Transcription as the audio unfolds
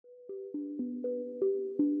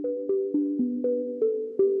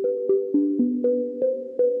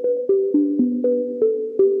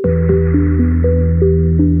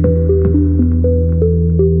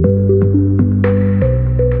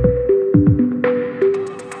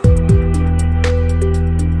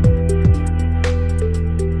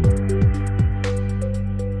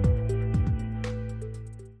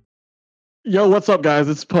Yo, what's up, guys?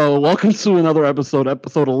 It's Poe. Welcome to another episode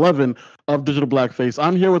 11 of Digital Blackface.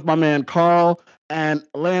 I'm here with my man Carl and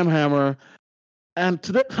Lambhammer, and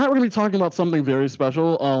today we're going to be talking about something very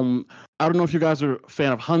special. I don't know if you guys are a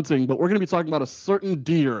fan of hunting, but we're going to be talking about a certain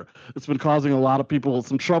deer that's been causing a lot of people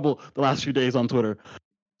some trouble the last few days on Twitter.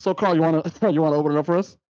 So, Carl, you want to you want to open it up for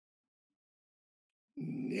us?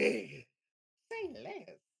 Nay, say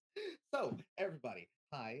less. So, everybody,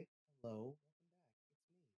 hi, hello, welcome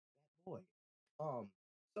back. It's me, that boy.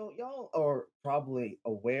 So y'all are probably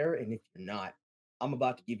aware, and if you're not, I'm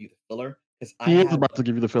about to give you the filler because I He is have about to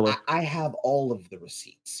give you the filler. I have all of the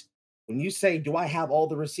receipts. When you say, do I have all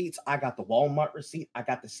the receipts? I got the Walmart receipt, I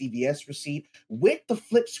got the CVS receipt with the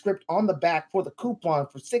flip script on the back for the coupon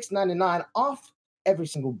for $6.99 off every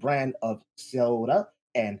single brand of soda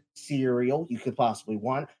and cereal you could possibly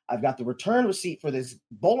want. I've got the return receipt for this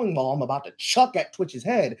bowling ball I'm about to chuck at Twitch's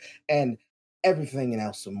head and everything and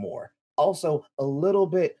else some more. Also, a little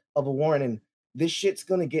bit of a warning. This shit's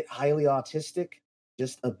gonna get highly autistic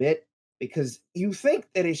just a bit because you think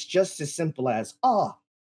that it's just as simple as,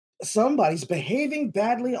 somebody's behaving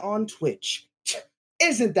badly on Twitch.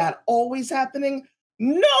 Isn't that always happening?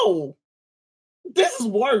 No, this is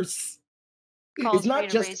worse. It's not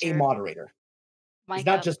just a moderator. It's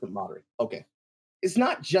not just a moderator. Okay. It's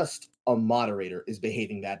not just a moderator is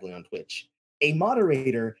behaving badly on Twitch. A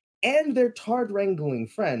moderator and their tard wrangling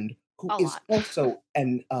friend, who is also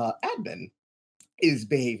an admin, is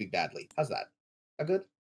behaving badly. How's that? That good?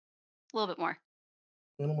 A little bit more.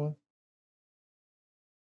 A little more.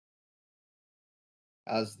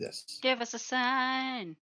 How's this? Give us a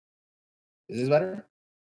sign. Is this better?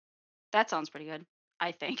 That sounds pretty good.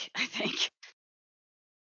 I think.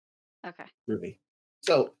 Okay. Groovy.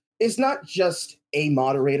 So it's not just a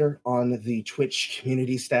moderator on the Twitch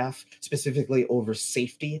community staff, specifically over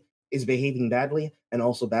safety, is behaving badly and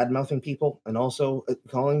also bad mouthing people and also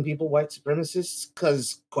calling people white supremacists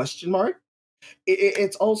because question mark.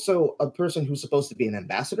 It's also a person who's supposed to be an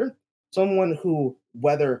ambassador, someone who,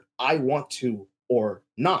 whether I want to or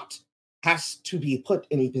not, has to be put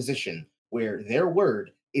in a position where their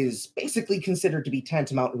word is basically considered to be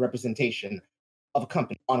tantamount representation of a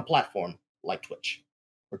company on a platform like Twitch.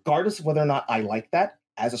 Regardless of whether or not I like that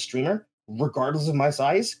as a streamer, regardless of my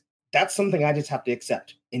size, that's something I just have to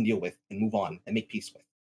accept and deal with and move on and make peace with.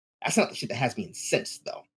 That's not the shit that has me incensed,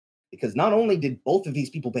 though. Because not only did both of these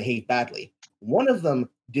people behave badly, one of them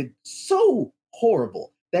did so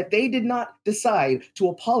horrible that they did not decide to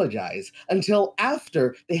apologize until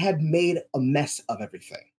after they had made a mess of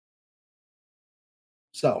everything.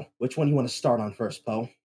 So, which one do you want to start on first, Poe?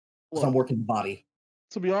 Because I'm working the body.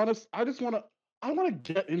 To be honest, I want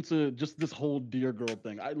to get into just this whole dear girl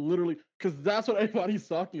thing. I literally, because that's what everybody's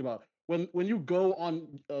talking about. When you go on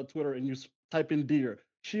Twitter and you type in deer,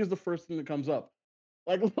 she is the first thing that comes up.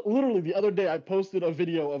 Like literally the other day, I posted a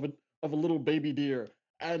video of a little baby deer,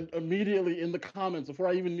 and immediately in the comments, before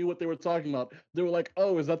I even knew what they were talking about, they were like,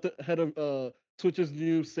 "Oh, is that the head of Twitch's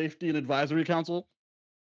new safety and advisory council?"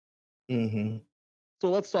 Mm-hmm. So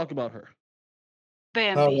let's talk about her.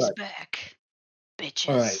 Bambi's back, bitches.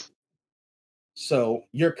 All right. So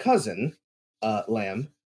your cousin, Lamb,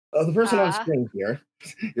 the person on screen here,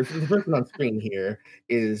 the person on screen here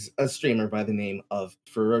is a streamer by the name of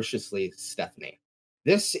Ferociously Stephanie.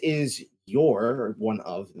 This is one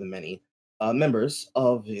of the many members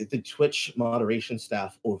of the Twitch moderation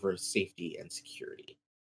staff over safety and security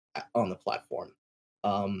on the platform.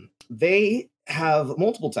 They have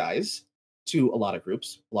multiple ties to a lot of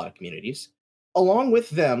groups, a lot of communities. Along with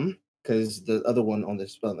them, because the other one on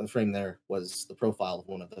this frame there was the profile of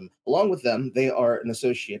one of them. Along with them, they are an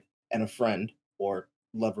associate and a friend or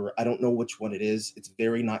lover. I don't know which one it is. It's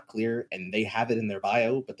very not clear, and they have it in their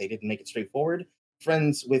bio, but they didn't make it straightforward.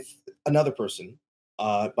 Friends with another person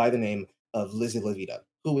by the name of Lizzie Levita,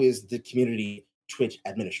 who is the community Twitch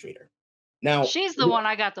administrator. Now, she's the one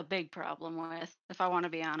I got the big problem with, if I want to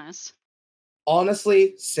be honest.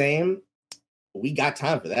 Honestly, same. We got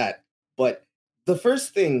time for that. But the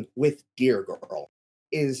first thing with Dear Girl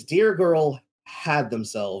is Dear Girl had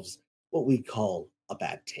themselves what we call a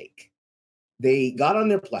bad take. They got on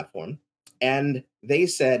their platform and they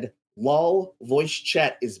said, "Lol, voice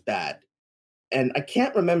chat is bad." And I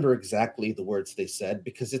can't remember exactly the words they said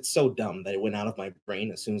because it's so dumb that it went out of my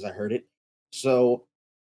brain as soon as I heard it. So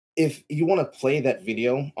if you want to play that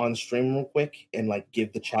video on stream real quick and like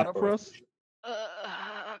give the chat for us.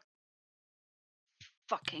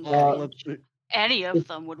 Fucking any of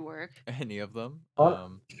them would work. Any of them.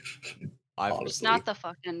 It's not the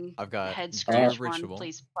fucking I've got head scratch ritual. one.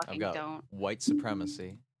 Please fucking I've got don't. White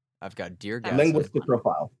supremacy. I've got deer linguistic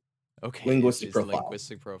profile. Okay. Linguistic profile.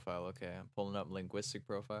 Linguistic profile. Okay, I'm pulling up linguistic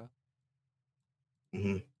profile.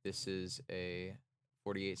 Mm-hmm. This is a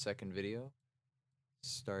 48-second video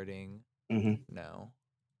starting now.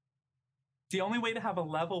 The only way to have a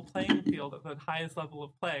level playing field at the highest level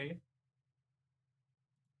of play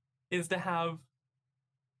is to have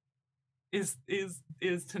is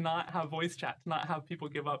to not have voice chat, to not have people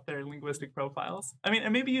give up their linguistic profiles. I mean,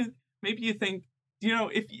 and maybe you think, you know,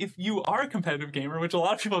 if you are a competitive gamer, which a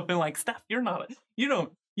lot of people have been like, Steph,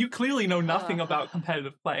 you clearly know nothing about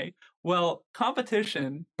competitive play. Well,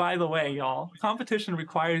 competition, by the way, y'all, competition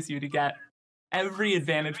requires you to get every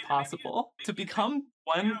advantage possible. To become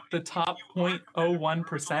the top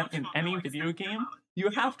 0.01% in any video game, you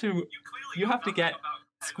have to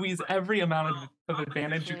squeeze every amount of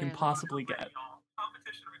advantage you can possibly get.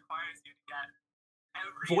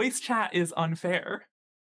 Voice chat is unfair.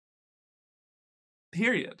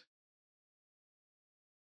 Period.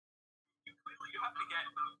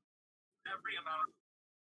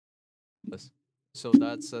 So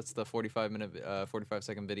that's the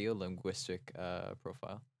 45-second video linguistic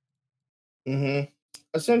profile.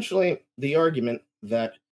 Essentially, the argument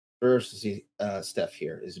that Steph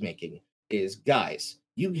here is making is, guys,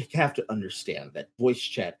 you have to understand that voice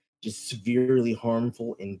chat is severely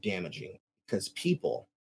harmful and damaging because people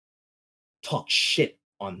talk shit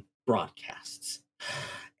on broadcasts.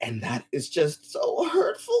 And that is just so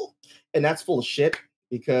hurtful. And that's full of shit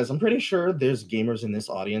because I'm pretty sure there's gamers in this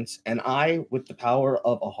audience. And I, with the power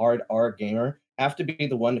of a hard R gamer, have to be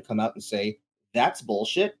the one to come out and say, that's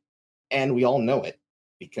bullshit. And we all know it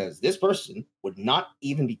because this person would not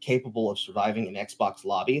even be capable of surviving an Xbox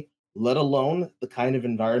lobby, let alone the kind of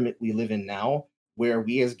environment we live in now, where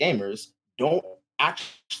we as gamers don't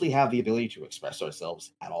actually have the ability to express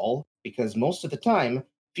ourselves at all, because most of the time,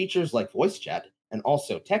 features like voice chat and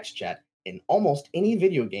also text chat in almost any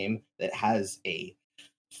video game that has a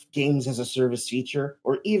games as a service feature,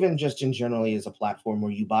 or even just in generally as a platform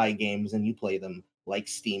where you buy games and you play them like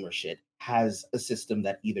Steam or shit, has a system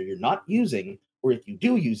that either you're not using, or if you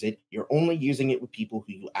do use it, you're only using it with people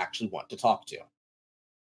who you actually want to talk to.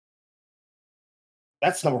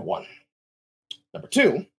 That's number one. Number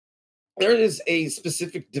two, there is a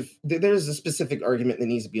specific argument that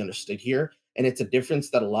needs to be understood here, and it's a difference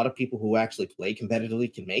that a lot of people who actually play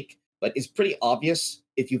competitively can make, but it's pretty obvious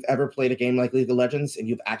if you've ever played a game like League of Legends and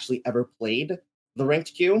you've actually ever played the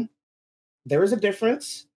ranked queue. There is a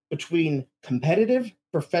difference between competitive,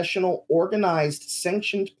 professional, organized,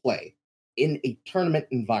 sanctioned play in a tournament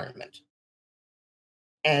environment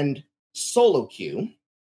and solo queue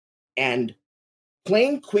and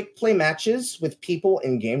playing quick play matches with people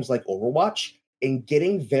in games like Overwatch and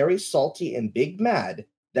getting very salty and big mad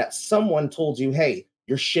that someone told you, hey,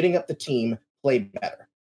 you're shitting up the team, play better.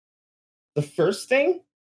 The first thing,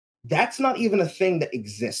 that's not even a thing that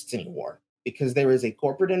exists anymore because there is a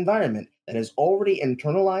corporate environment that has already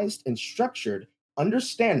internalized and structured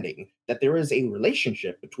understanding that there is a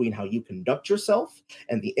relationship between how you conduct yourself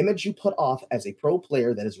and the image you put off as a pro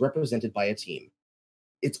player that is represented by a team.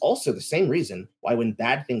 It's also the same reason why when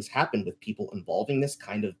bad things happen with people involving this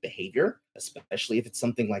kind of behavior, especially if it's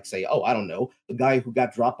something like, say, oh, I don't know, the guy who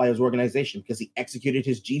got dropped by his organization because he executed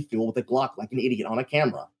his G Fuel with a Glock like an idiot on a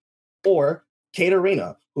camera, or Kate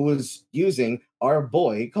Arena, who was using our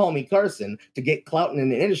boy, Call Me Carson, to get clout in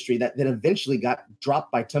an industry that then eventually got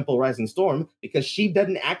dropped by Temple Rising Storm because she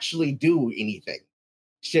doesn't actually do anything.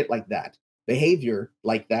 Shit like that. Behavior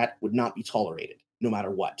like that would not be tolerated, no matter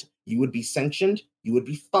what. You would be sanctioned, you would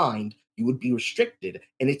be fined, you would be restricted,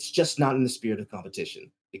 and it's just not in the spirit of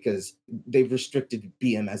competition because they've restricted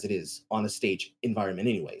BM as it is on a stage environment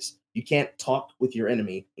anyways. You can't talk with your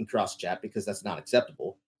enemy in cross chat because that's not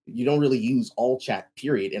acceptable. You don't really use all chat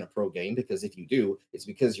period in a pro game because if you do, it's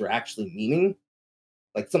because you're actually memeing.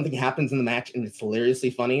 Like something happens in the match and it's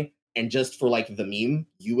hilariously funny, and just for like the meme,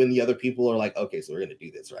 you and the other people are like, okay, so we're gonna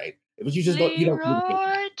do this, right? But you just don't. You don't.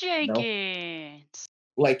 Leroy You know? Jenkins.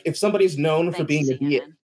 Like if somebody's known for Thanks, being a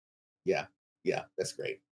CNN. yeah, that's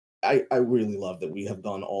great. I really love that we have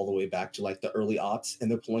gone all the way back to like the early aughts,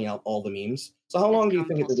 and they're pulling out all the memes. So how long do you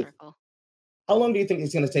think how long do you think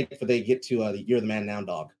it's going to take for they get to the You're the Man Now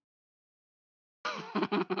dog?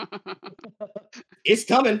 It's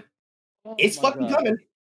coming. It's fucking coming.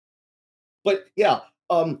 But yeah,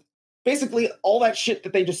 basically all that shit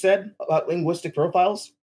that they just said about linguistic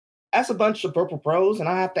profiles, that's a bunch of purple pros, and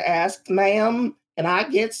I have to ask, ma'am, can I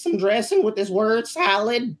get some dressing with this word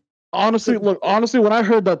salad? Honestly, when I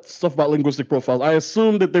heard that stuff about linguistic profiles, I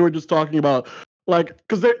assumed that they were just talking about, like,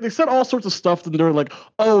 because they said all sorts of stuff, and they're like,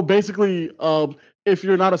 oh, basically, if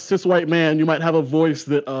you're not a cis white man, you might have a voice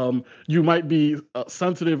that you might be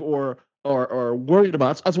sensitive or worried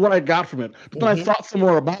about. That's what I got from it. But then I thought some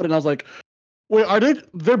more about it, and I was like, wait, are they?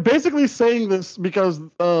 They're basically saying this because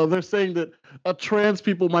they're saying that trans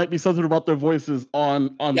people might be sensitive about their voices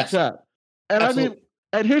on the chat. And Absolutely. I mean,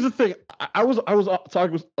 and here's the thing: I was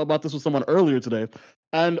talking about this with someone earlier today,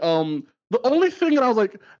 and the only thing that I was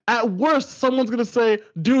like, at worst, someone's gonna say,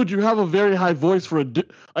 "Dude, you have a very high voice for a dude.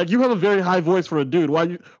 Like you have a very high voice for a dude.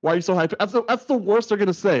 Why are you so high?" That's the worst they're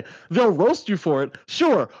gonna say. They'll roast you for it,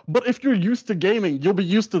 sure, but if you're used to gaming, you'll be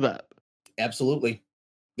used to that. Absolutely.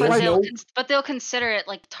 But There's they'll consider it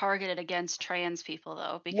like targeted against trans people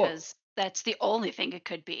though, because that's the only thing it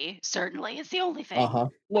could be. Certainly, it's the only thing.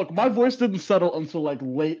 Look, my voice didn't settle until like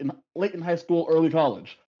late in high school, early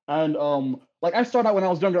college, and like I started out when I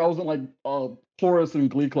was younger. I was in like chorus and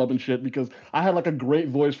glee club and shit because I had like a great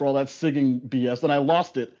voice for all that singing BS. Then I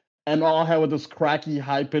lost it, and all I had was this cracky,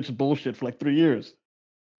 high pitched bullshit for like 3 years.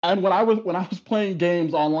 And when I was playing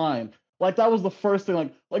games online, like that was the first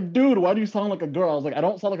thing. Like, dude, why do you sound like a girl? I was like, I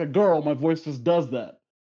don't sound like a girl. My voice just does that.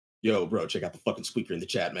 Yo, bro, check out the fucking squeaker in the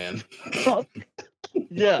chat, man.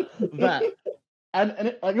 Yeah, that. And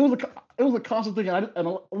it was a constant thing.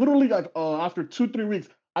 And literally like after 2-3 weeks,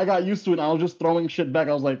 I got used to it. And I was just throwing shit back.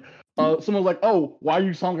 I was like, someone was like, "Oh, why do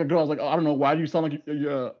you sound like a girl?" I was like, "Oh, I don't know. Why do you sound like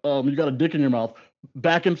you got a dick in your mouth?"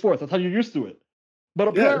 Back and forth. That's how you're used to it. But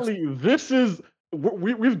apparently, this is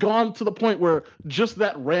we've gone to the point where just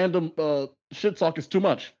that random shit talk is too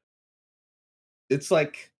much. It's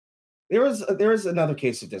like there was another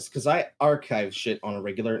case of this because I archive shit on a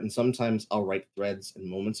regular, and sometimes I'll write threads and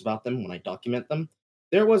moments about them when I document them.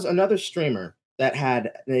 There was another streamer that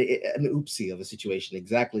had an oopsie of a situation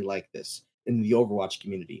exactly like this in the Overwatch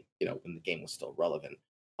community, when the game was still relevant,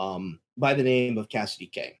 by the name of Cassidy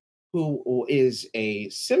K, who is a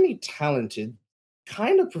semi-talented,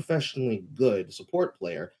 kind of professionally good support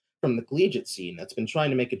player from the collegiate scene that's been trying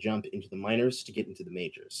to make a jump into the minors to get into the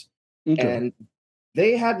majors. Okay. And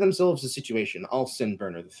they had themselves a situation. I'll send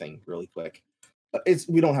Burner the thing really quick.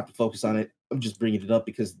 We don't have to focus on it. I'm just bringing it up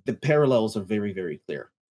because the parallels are very, very clear.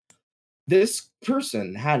 This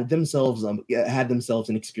person had themselves an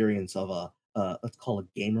experience of a let's call it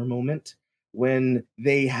gamer moment when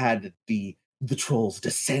they had the trolls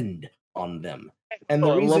descend on them. And the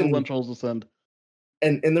I love reason when trolls descend.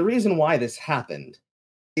 and the reason why this happened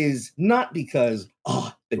is not because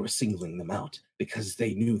they were singling them out because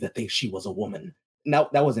they knew that she was a woman. No,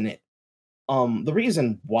 that wasn't it. The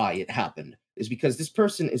reason why it happened is because this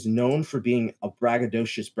person is known for being a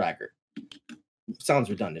braggadocious braggart. Sounds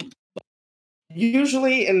redundant. But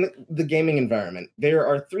usually in the gaming environment, there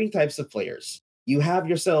are 3 types of players. You have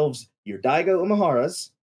yourselves your Daigo Umaharas,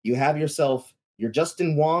 you have yourself your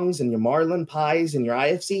Justin Wongs and your Marlon Pies and your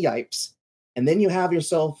IFC Yipes, and then you have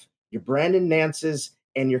yourself your Brandon Nances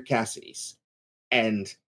and your Cassidys.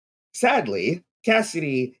 And sadly,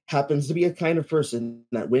 Cassidy happens to be a kind of person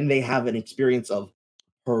that when they have an experience of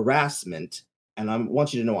harassment, and I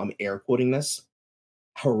want you to know I'm air quoting this,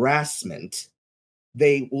 harassment,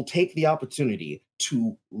 they will take the opportunity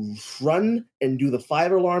to run and do the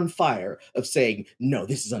 5-alarm fire of saying, no,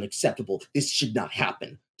 this is unacceptable. This should not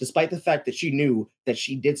happen, despite the fact that she knew that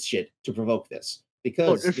she did shit to provoke this.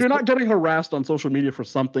 Because look, if you're not getting harassed on social media for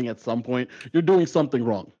something at some point, you're doing something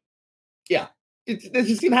wrong. Yeah, it's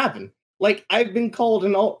just gonna happen. Like I've been called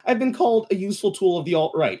a useful tool of the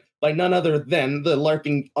alt-right by none other than the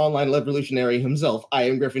LARPing online revolutionary himself, I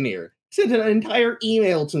Am Griffineer. Sent an entire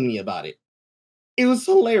email to me about it. It was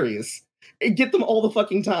hilarious. I get them all the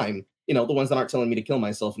fucking time. The ones that aren't telling me to kill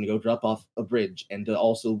myself and to go drop off a bridge and to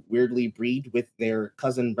also weirdly breed with their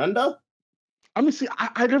cousin Brenda. I mean, see,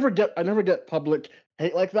 I never get public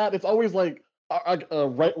hate like that. It's always like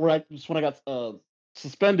right where when I got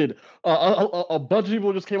suspended, a bunch of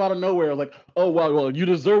people just came out of nowhere, like, "Oh well, you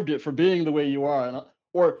deserved it for being the way you are," and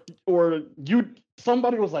or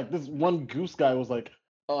somebody was like, this one goose guy was like,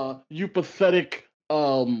 "You pathetic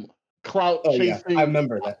clout chasing." Yeah, I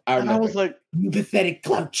remember that. And I was like, "You pathetic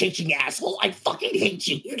clout chasing asshole! I fucking hate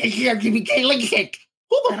you. You're giving me Kayla kick.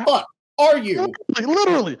 Who the fuck are you?"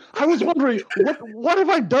 Literally, I was wondering what have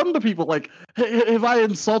I done to people? Like, have I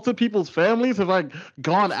insulted people's families? Have I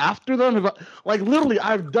gone after them? Literally,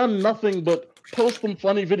 I've done nothing but post some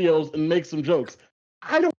funny videos and make some jokes.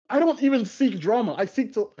 I don't even seek drama. I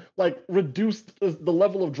seek to reduce the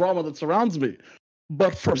level of drama that surrounds me.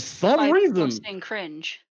 But for some reason, posting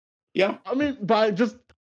cringe. Yeah, I mean,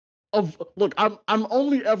 look, I'm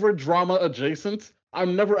only ever drama adjacent.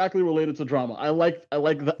 I'm never actually related to drama. I like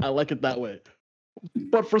it that way.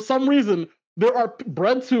 But for some reason, there are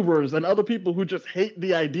bread tubers and other people who just hate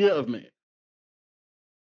the idea of me.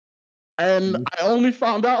 And I only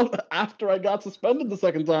found out after I got suspended the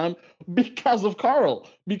second time because of Carl,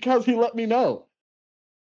 because he let me know.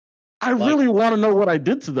 I really want to know what I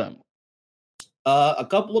did to them. A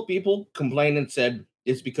couple of people complained and said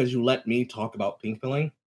it's because you let me talk about pink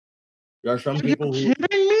pilling. There are some people who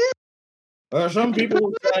kidding me? There are some people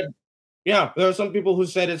who said, yeah, there are some people who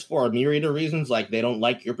said it's for a myriad of reasons, like they don't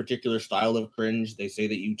like your particular style of cringe. They say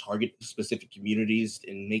that you target specific communities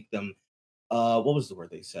and make them what was the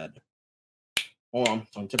word they said? Hold on,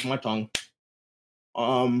 it's on the tip of my tongue.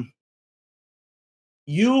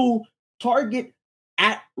 You target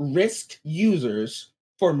at-risk users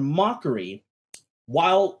for mockery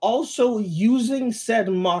while also using said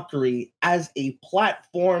mockery as a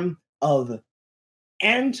platform of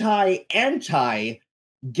anti-gamer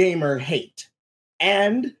hate.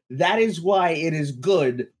 And that is why it is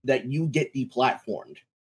good that you get deplatformed.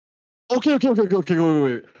 Okay,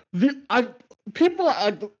 wait.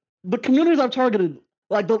 The communities I've targeted,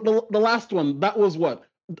 like the last one, that was what?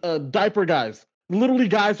 Diaper guys. Literally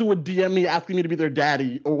guys who would DM me asking me to be their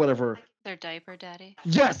daddy or whatever. Their diaper daddy.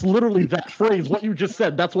 Yes, literally that phrase, what you just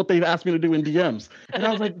said, that's what they've asked me to do in DMs. And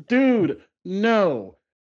I was like, dude, no.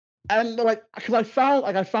 And like, because I found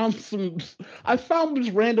just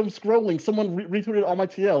random scrolling. Someone retweeted on my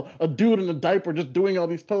TL, a dude in a diaper just doing all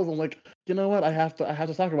these posts. I'm like, you know what? I have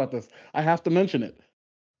to talk about this. I have to mention it.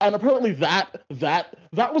 And apparently that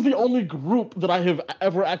was the only group that I have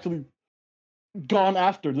ever actually gone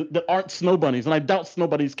after that aren't snow bunnies, and I doubt snow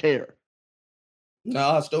bunnies care.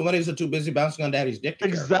 No, snow bunnies are too busy bouncing on daddy's dick to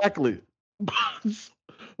care. Exactly.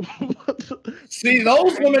 See,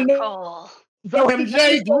 those women know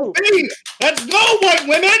MJ. Let's go, white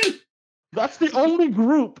women. That's the only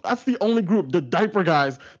group. The diaper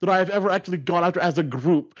guys that I have ever actually gone after as a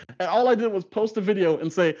group. And all I did was post a video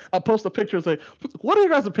and say, I'll post a picture and say, what are your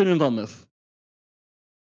guys' opinions on this?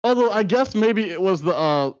 Although I guess maybe it was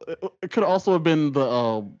it could also have been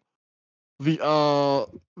the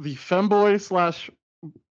femboy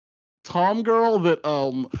 / tom girl that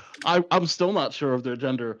I'm still not sure of their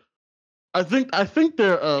gender. I think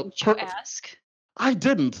they're Did you ask? I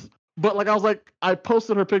didn't. But like I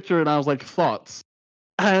posted her picture and I was like, thoughts.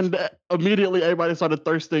 And immediately everybody started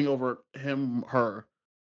thirsting over her.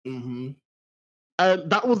 Mm-hmm. And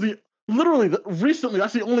that was recently,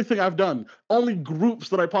 that's the only thing I've done. Only groups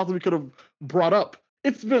that I possibly could have brought up.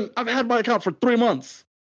 I've had my account for 3 months.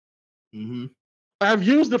 Mm-hmm. I've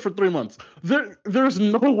used it for 3 months. There's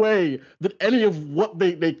no way that any of what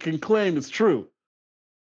they can claim is true.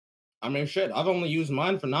 I mean, shit, I've only used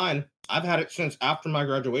mine for 9. I've had it since after my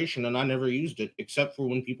graduation, and I never used it, except for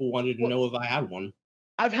when people wanted to know if I had one.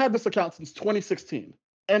 I've had this account since 2016,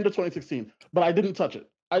 end of 2016, but I didn't touch it.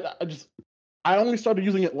 I only started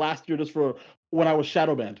using it last year just for when I was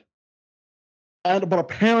shadow banned. But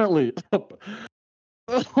apparently,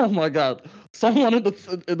 oh my god, someone in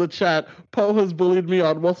the chat, Poe has bullied me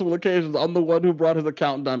on multiple occasions. I'm the one who brought his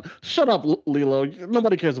account down. Shut up, Lilo.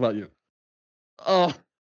 Nobody cares about you.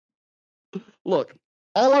 Look,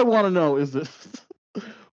 all I want to know is this: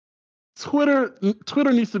 Twitter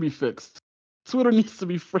needs to be fixed. Twitter needs to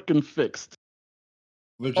be freaking fixed.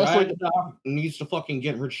 Vagina needs to fucking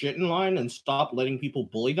get her shit in line and stop letting people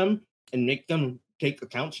bully them and make them take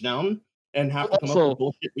accounts down and have to come up with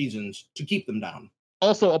bullshit reasons to keep them down.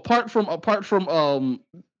 Also, apart from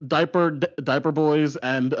diaper boys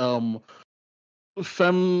and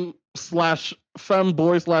fem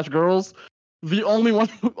boy / girls, the only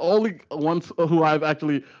ones who I've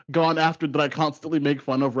actually gone after that I constantly make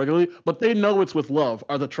fun of regularly, but they know it's with love,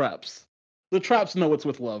 are the traps. The traps know it's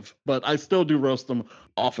with love, but I still do roast them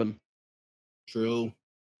often. True.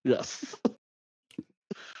 Yes.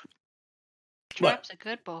 Traps are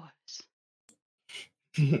good boys.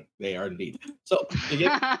 They are indeed. So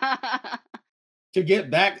to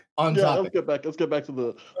get back on topic. Let's get back to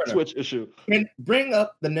the Switch issue. And bring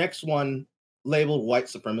up the next one labeled white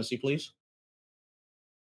supremacy, please.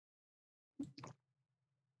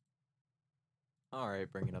 All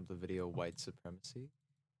right, bringing up the video white supremacy.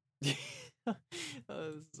 This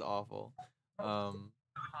is awful. All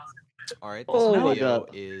right, this video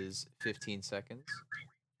is 15 seconds.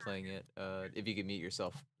 Playing it. If you can mute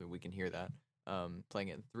yourself, we can hear that. Playing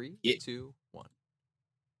it in 3, 2, 1.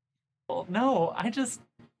 Well, no, I'm just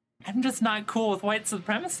not cool with white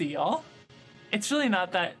supremacy, y'all. It's really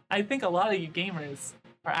not that. I think a lot of you gamers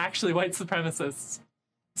are actually white supremacists.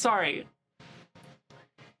 Sorry.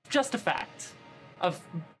 Just a fact of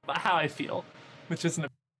how I feel, which isn't.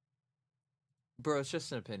 Bro, it's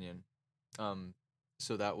just an opinion.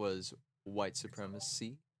 So that was white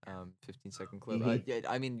supremacy. 15-second clip.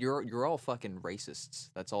 Mm-hmm. I mean, you're all fucking racists.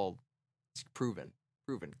 That's all. It's proven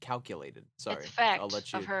proven, calculated. Sorry, fact I'll let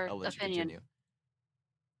of you. her I'll let you opinion. continue.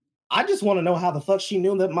 I just want to know how the fuck she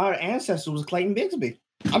knew that my ancestor was Clayton Bigsby.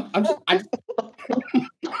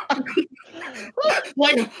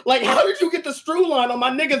 Like, how did you get the screw line on my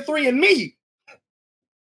nigga 3andMe?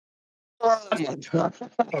 Oh my god.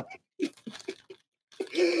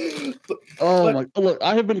 Oh my! Look,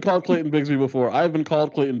 I have been called Clayton Bigsby before. I have been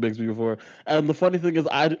called Clayton Bigsby before, and the funny thing is,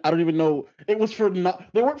 I don't even know it was for not.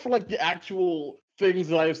 They weren't for like the actual things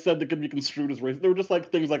that I have said that could be construed as racist. They were just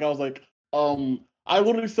like things like I was like, I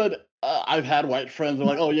literally said I've had white friends. They're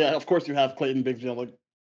like, oh yeah, of course you have Clayton Bigsby. I'm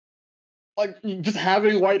like just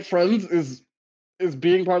having white friends is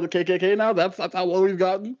being part of the KKK now. That's how low we've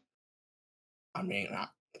gotten. I mean, I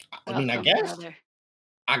Welcome, guess. brother.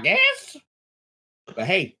 I guess. But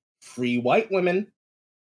hey, free white women.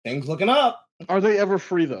 Things looking up. Are they ever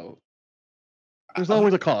free though? There's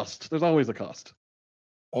always a cost. There's always a cost.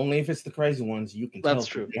 Only if it's the crazy ones, you can That's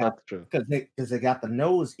tell. true. That's true. Because they got the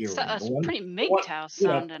nose earring. That's pretty one- MGTOW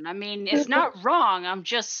sounding. I mean, it's not wrong. I'm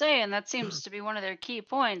just saying that seems to be one of their key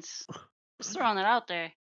points. Just throwing that out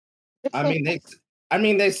there. I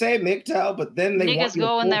mean, they say MGTOW, but then they want Niggas you to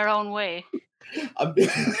going pull- their own way.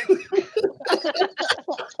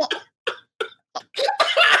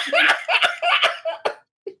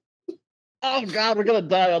 Oh god, we're gonna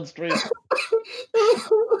die on stream.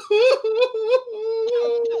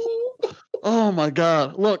 Oh my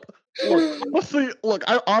god. Look,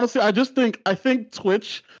 I think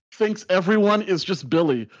Twitch thinks everyone is just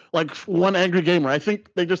Billy. Like one angry gamer. I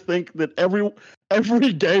think they just think that every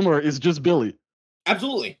gamer is just Billy.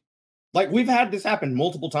 Absolutely. Like we've had this happen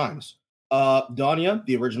multiple times. Danya,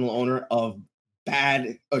 the original owner of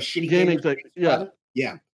shitty Gaming gamers, tech, yeah.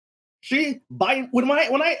 Yeah. She when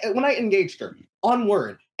I engaged her on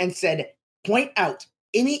Word and said, point out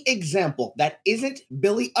any example that isn't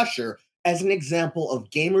Billy Usher as an example of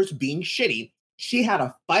gamers being shitty, she had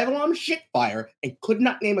a 5-alarm shit fire and could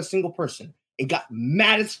not name a single person and got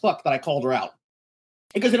mad as fuck that I called her out.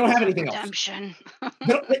 Because they don't have anything Redemption. else.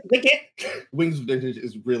 They can't. Wings of Vintage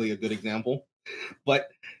is really a good example. But,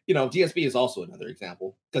 DSB is also another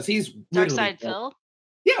example. Because he's Darkside Phil?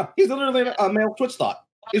 Yeah, he's literally a male Twitch thought.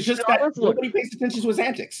 It's just that nobody pays attention to his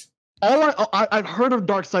antics. I've heard of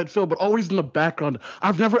Darkside Phil, but always in the background.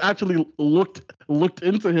 I've never actually looked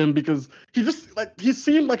into him because he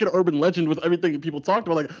seemed like an urban legend with everything people talked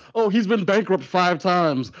about. Like, oh, he's been bankrupt 5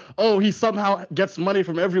 times. Oh, he somehow gets money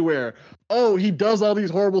from everywhere. Oh, he does all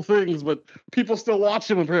these horrible things, but people still watch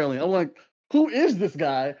him apparently. I'm like, who is this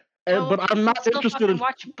guy? But I'm not interested in.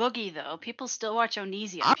 Watch Boogie though. People still watch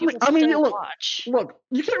Onision. Watch. Look,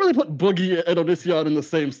 you can't really put Boogie and Onision in the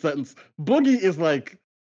same sentence. Boogie is like.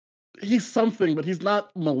 He's something, but he's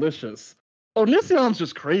not malicious. Onision's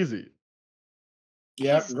just crazy.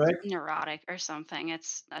 Yeah, he's right. Neurotic or something.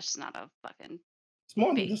 That's just not a fucking. It's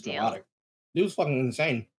more than just neurotic. Dude's fucking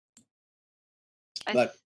insane.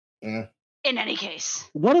 But yeah. In any case,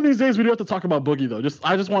 one of these days we do have to talk about Boogie though.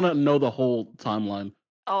 I just want to know the whole timeline.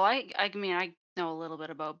 Oh, I mean I know a little bit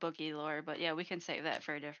about Boogie lore, but yeah, we can save that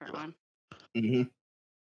for a different one. Mm-hmm.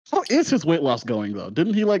 How is his weight loss going though?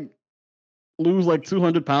 Didn't he lose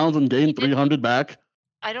 200 pounds and gain 300 back?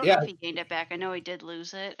 I don't know if he gained it back. I know he did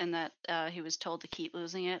lose it, and that he was told to keep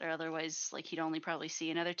losing it, or otherwise, he'd only probably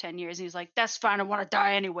see another 10 years. And he's like, "That's fine. I want to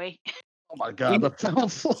die anyway." Oh my god, that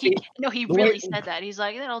sounds. He really said that. He's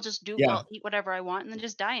like, "Then I'll just eat whatever I want, and then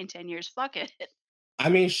just die in 10 years. Fuck it." I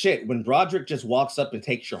mean, shit. When Broderick just walks up and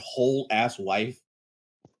takes your whole ass wife,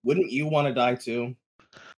 wouldn't you want to die too?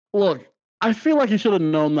 Look, I feel like he should have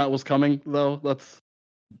known that was coming, though.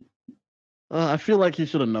 I feel like he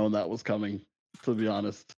should have known that was coming. To be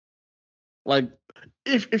honest,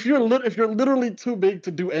 if you're literally too big to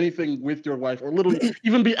do anything with your wife, or literally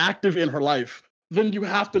even be active in her life, then you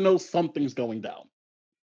have to know something's going down.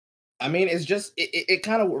 I mean, it's just it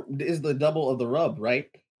kind of is the double of the rub, right?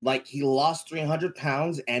 Like he lost 300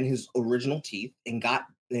 pounds and his original teeth, and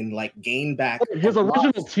gained back his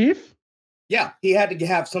original teeth. Yeah, he had to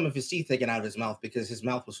have some of his teeth taken out of his mouth because his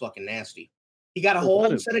mouth was fucking nasty. He got a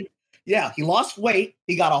whole set of. Yeah, he lost weight.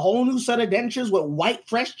 He got a whole new set of dentures with white,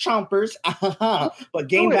 fresh chompers, but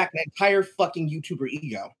gained back an entire fucking YouTuber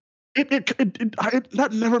ego. That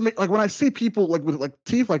never make when I see people with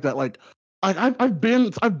teeth like that. I've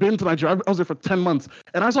been to Nigeria. I was there for 10 months,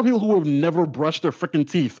 and I saw people who have never brushed their freaking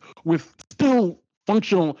teeth with still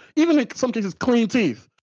functional, even in some cases, clean teeth.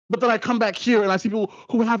 But then I come back here and I see people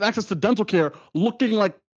who have access to dental care looking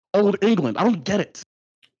like old England. I don't get it.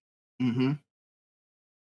 Mm-hmm.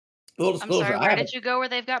 I'm sorry, where did you go where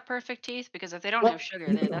they've got perfect teeth? Because if they don't have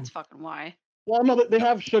sugar there, that's fucking why. Well, no, they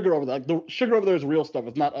have sugar over there. The sugar over there is real stuff.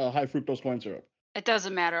 It's not high fructose corn syrup. It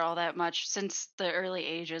doesn't matter all that much. Since the early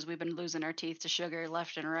ages, we've been losing our teeth to sugar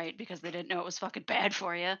left and right because they didn't know it was fucking bad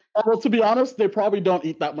for you. Well, to be honest, they probably don't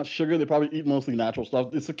eat that much sugar. They probably eat mostly natural stuff.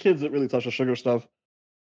 It's the kids that really touch the sugar stuff.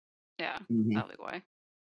 Yeah, Mhm. probably why.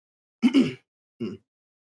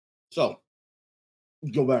 So,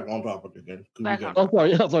 go back on topic again. 'cause we Back get- on Oh,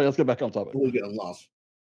 sorry. Yeah, sorry. Let's get back on topic. we're getting lost.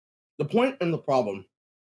 The point and the problem,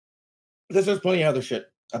 because there's plenty of other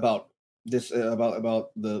shit about this,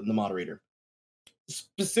 about the moderator.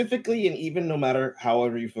 Specifically, and even no matter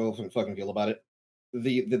however you fucking feel about it,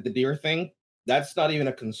 the deer thing, that's not even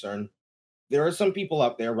a concern. There are some people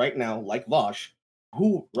out there right now, like Vosh,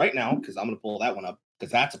 who right now, because I'm gonna pull that one up,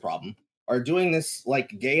 because that's a problem, are doing this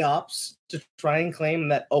like gay ops to try and claim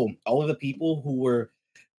that, oh, all of the people who were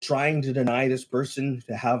trying to deny this person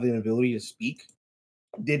to have the ability to speak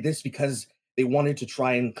did this because they wanted to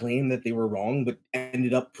try and claim that they were wrong, but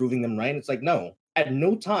ended up proving them right. It's like, no, at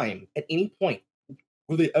no time, at any point,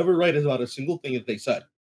 were they ever right about a single thing that they said.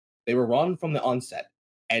 They were wrong from the onset.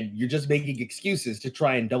 And you're just making excuses to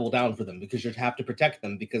try and double down for them because you have to protect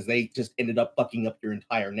them because they just ended up fucking up your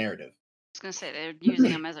entire narrative. I was gonna say they're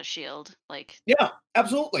using them as a shield. Like, Yeah,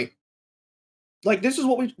 absolutely. Like, this is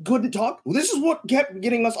what we couldn't talk. This is what kept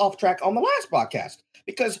getting us off track on the last podcast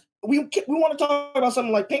because we want to talk about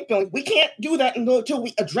something like pink pilling. We can't do that until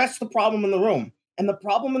we address the problem in the room. And the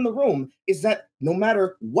problem in the room is that no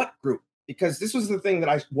matter what group, because this was the thing that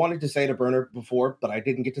I wanted to say to Burner before, but I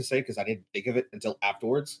didn't get to say because I didn't think of it until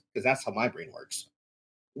afterwards, because that's how my brain works.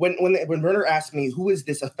 When Burner asked me, who is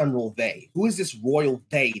this ephemeral they? Who is this royal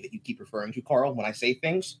they that you keep referring to, Carl, when I say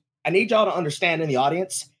things? I need y'all to understand in the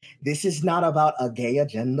audience, this is not about a gay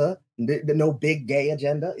agenda. No big gay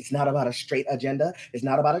agenda. It's not about a straight agenda. It's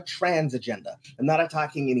not about a trans agenda. I'm not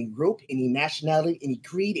attacking any group, any nationality, any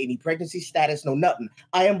creed, any pregnancy status, no nothing.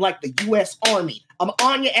 I am like the U.S. Army. I'm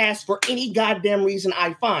on your ass for any goddamn reason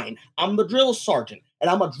I find. I'm the drill sergeant,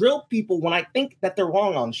 and I'm gonna drill people when I think that they're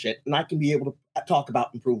wrong on shit, and I can be able to talk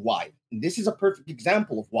about and prove why. And this is a perfect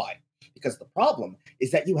example of why. Because the problem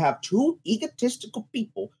is that you have two egotistical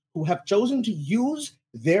people who have chosen to use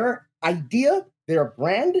their idea, their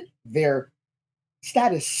brand, their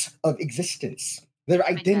status of existence, their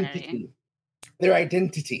identity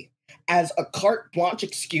as a carte blanche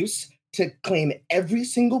excuse to claim every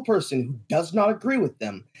single person who does not agree with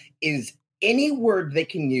them is any word they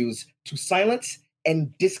can use to silence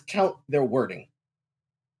and discount their wording.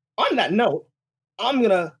 On that note, I'm going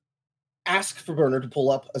to ask for Burner to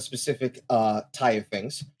pull up a specific tie of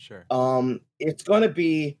things. Sure. It's going to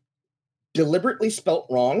be deliberately spelt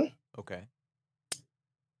wrong. Okay.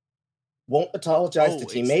 Won't apologize to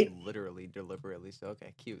teammate. It's literally deliberately. So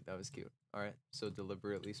okay, cute. That was cute. All right. So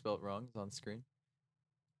deliberately spelt wrong is on screen.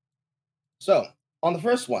 So on the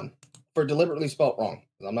first one, for deliberately spelt wrong,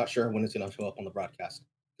 I'm not sure when it's going to show up on the broadcast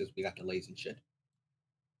because we got delays and shit.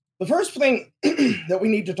 The first thing that we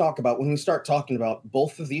need to talk about when we start talking about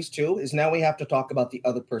both of these two is now we have to talk about the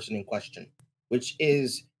other person in question, which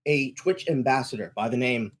is a Twitch ambassador by the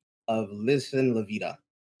name of Listen Levita.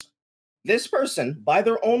 This person, by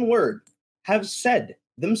their own word, have said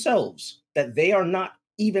themselves that they are not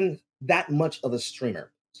even that much of a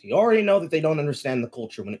streamer. So you already know that they don't understand the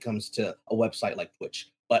culture when it comes to a website like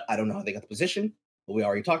Twitch. But I don't know how they got the position, but we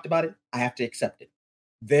already talked about it. I have to accept it.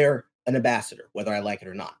 They're an ambassador, whether I like it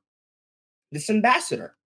or not. This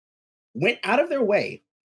ambassador went out of their way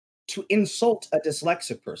to insult a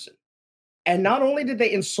dyslexic person. And not only did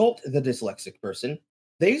they insult the dyslexic person,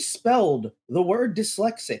 they spelled the word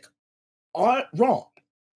dyslexic wrong.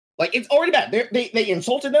 Like, it's already bad. They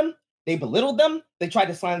insulted them. They belittled them. They tried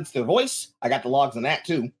to silence their voice. I got the logs on that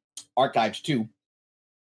too. Archives too.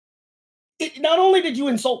 Not only did you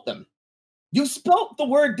insult them, you spelt the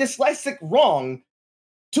word dyslexic wrong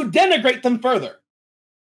to denigrate them further.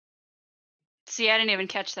 see, I didn't even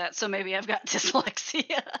catch that, so maybe I've got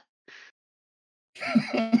dyslexia.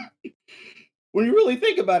 When you really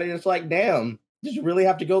think about it, it's like, damn, did you really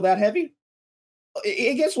have to go that heavy?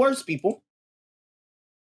 It gets worse, people.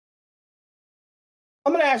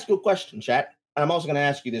 I'm going to ask you a question, chat. I'm also going to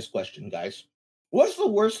ask you this question, guys. What's the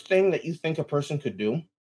worst thing that you think a person could do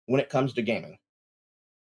when it comes to gaming?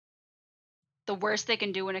 The worst they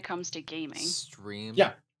can do when it comes to gaming. Stream.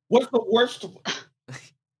 Yeah. What's the worst?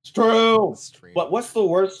 It's true. Stream. But what's the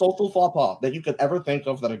worst social faux pas that you could ever think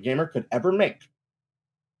of that a gamer could ever make?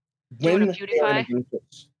 Doing a When they're in a PewDiePie? game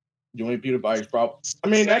fix? Doing a PewDiePie is probably. I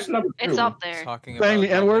mean, that's number two. It's up there. Talking Saying about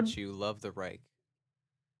the how N-word? much you love the Reich.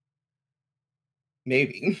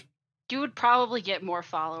 Maybe. You would probably get more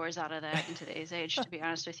followers out of that in today's age, to be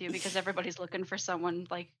honest with you, because everybody's looking for someone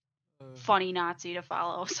like funny Nazi to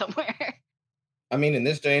follow somewhere. I mean, in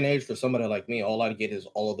this day and age, for somebody like me, all I get is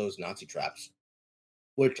all of those Nazi traps.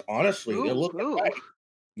 Which, honestly, they're looking right.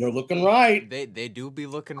 They're looking right. They do be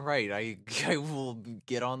looking right. I will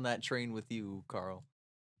get on that train with you, Carl.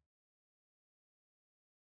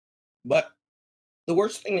 But the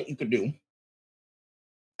worst thing that you could do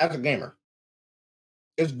as a gamer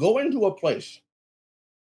is go into a place,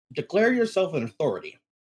 declare yourself an authority,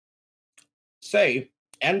 say,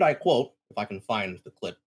 and I quote, if I can find the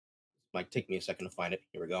clip, might take me a second to find it.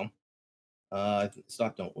 Here we go. It's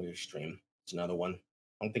not Don't Wear Stream. It's another one.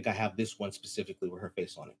 I don't think I have this one specifically with her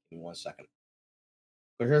face on it. Give me 1 second.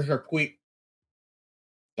 But here's her tweet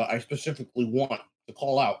that I specifically want to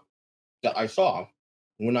call out that I saw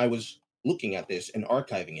when I was looking at this and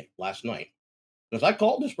archiving it last night. Because I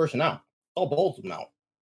called this person out. I called both of them out.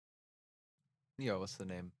 Yeah, what's the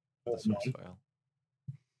name of the source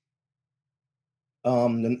file?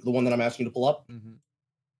 The one that I'm asking you to pull up. Mm-hmm.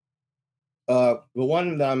 The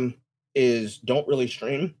one that is Don't Really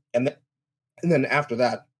Stream, and then after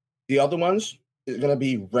that, the other ones is gonna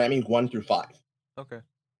be Rammy 1 through 5. Okay.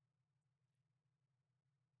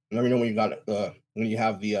 Let me know when you got it. When you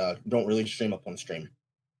have the Don't Really Stream up on stream.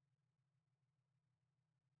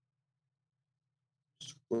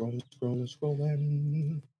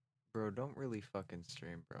 Scrolling. Bro, don't really fucking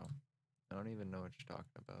stream, bro. I don't even know what you're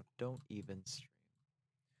talking about. Don't even stream.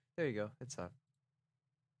 There you go. It's up.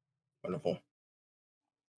 Wonderful.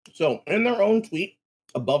 So, in their own tweet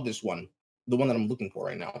above this one, the one that I'm looking for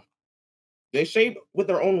right now, they say with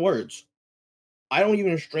their own words, I don't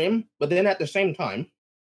even stream, but then at the same time,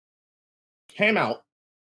 came out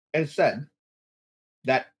and said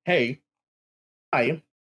that, hey, I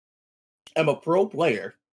am a pro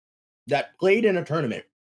player that played in a tournament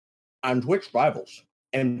on Twitch Rivals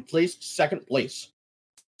and placed second place.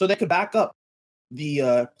 So they could back up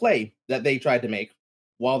the play that they tried to make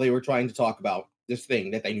while they were trying to talk about this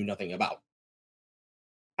thing that they knew nothing about.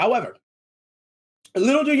 However,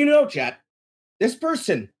 little do you know, chat, this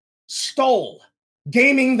person stole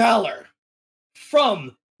gaming valor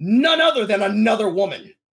from none other than another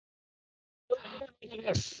woman.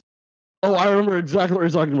 Yes. Oh, I remember exactly what you're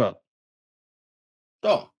talking about.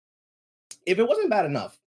 So, if it wasn't bad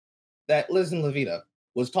enough that Liz and Levita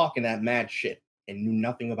was talking that mad shit and knew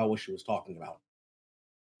nothing about what she was talking about,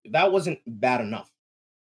 if that wasn't bad enough,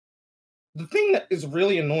 the thing that is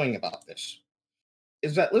really annoying about this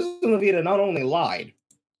is that Liz and Levita not only lied,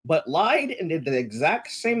 but lied and did the exact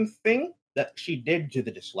same thing that she did to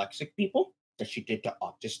the dyslexic people, that she did to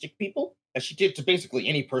autistic people, that she did to basically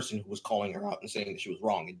any person who was calling her out and saying that she was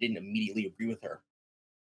wrong and didn't immediately agree with her.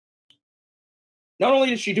 Not only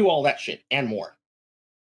did she do all that shit and more,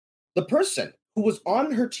 the person who was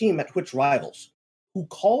on her team at Twitch Rivals, who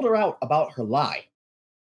called her out about her lie,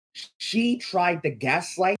 she tried to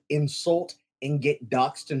gaslight, insult, and get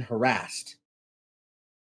doxxed and harassed.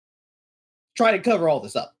 Try to cover all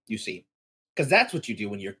this up, you see. Because that's what you do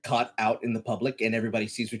when you're caught out in the public and everybody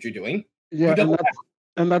sees what you're doing. Yeah,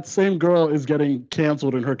 and that same girl is getting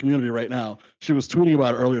canceled in her community right now. She was tweeting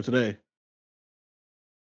about it earlier today.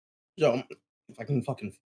 So, if I can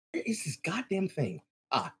fucking... Where is this goddamn thing?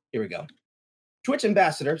 Ah, here we go. Twitch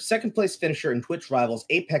Ambassador, second place finisher in Twitch Rivals,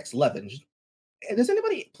 Apex Legends. Does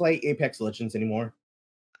anybody play Apex Legends anymore?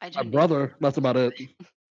 My brother, that's about it.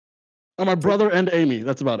 And my brother and Amy,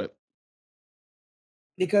 that's about it.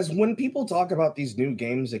 Because when people talk about these new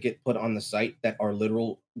games that get put on the site that are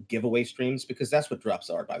literal giveaway streams, because that's what drops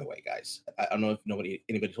are, by the way, guys. I don't know if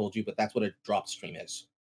anybody told you, but that's what a drop stream is.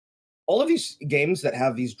 All of these games that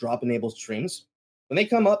have these drop-enabled streams, when they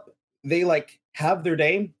come up, they like have their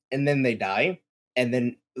day and then they die. And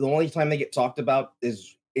then the only time they get talked about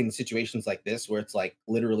is in situations like this, where it's like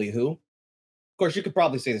literally who. Of course, you could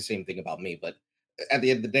probably say the same thing about me, but at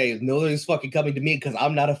the end of the day, nobody's fucking coming to me because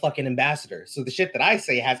I'm not a fucking ambassador. So the shit that I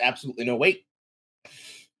say has absolutely no weight.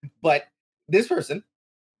 But this person,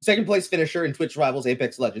 second place finisher in Twitch Rivals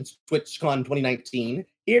Apex Legends, TwitchCon 2019,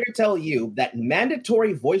 here to tell you that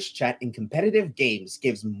mandatory voice chat in competitive games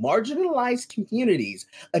gives marginalized communities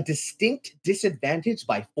a distinct disadvantage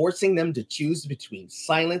by forcing them to choose between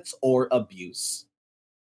silence or abuse.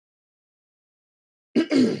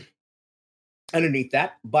 Underneath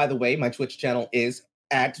that, by the way, my Twitch channel is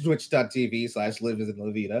at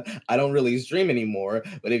twitch.tv/LivesInLavita. I don't really stream anymore,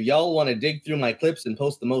 but if y'all want to dig through my clips and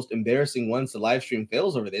post the most embarrassing ones to live stream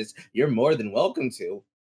fails over this, you're more than welcome to.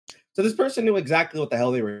 So this person knew exactly what the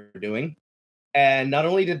hell they were doing. And not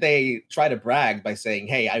only did they try to brag by saying,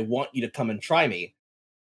 hey, I want you to come and try me,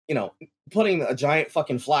 you know, putting a giant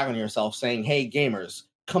fucking flag on yourself saying, hey, gamers,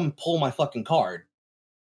 come pull my fucking card.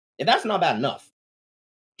 If that's not bad enough,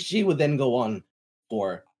 she would then go on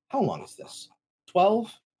for, how long is this?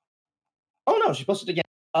 12. Oh no, she posted again.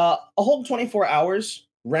 A whole 24 hours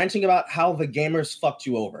ranting about how the gamers fucked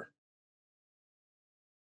you over.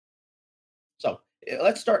 So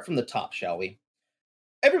let's start from the top, shall we?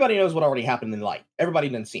 Everybody knows what already happened in light. Everybody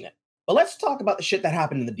done seen it. But let's talk about the shit that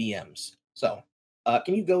happened in the DMs. So,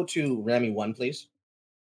 can you go to Rami 1, please?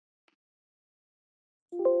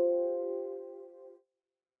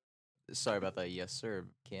 Sorry about that. Yes, sir.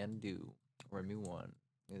 Can do. Remy 1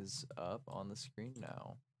 is up on the screen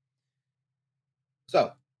now.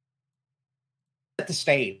 So, at the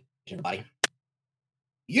stage, everybody.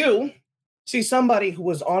 You see somebody who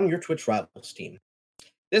was on your Twitch Rivals team.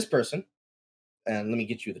 This person, and let me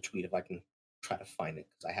get you the tweet if I can try to find it,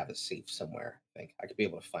 because I have it saved somewhere. I think I could be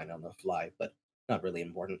able to find it on the fly, but not really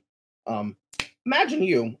important. Imagine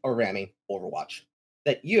you, or Rami, Overwatch,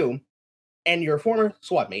 that you and your former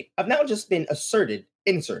squad mate have now just been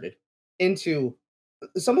inserted into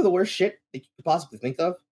some of the worst shit that you could possibly think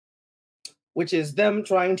of, which is them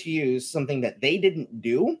trying to use something that they didn't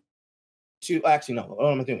do to actually no.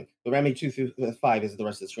 What am I doing? The Rami 2 through 5 is the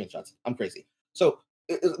rest of the screenshots. I'm crazy. So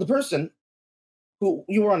the person who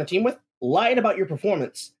you were on a team with lied about your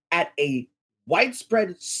performance at a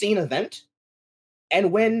widespread scene event,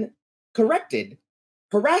 and when corrected,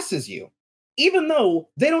 harasses you, even though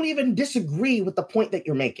they don't even disagree with the point that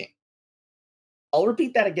you're making. I'll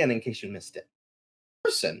repeat that again in case you missed it.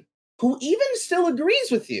 Person who even still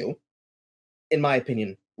agrees with you, in my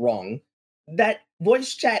opinion, wrong, that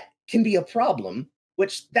voice chat can be a problem,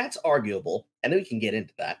 which that's arguable, and we can get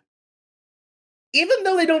into that. Even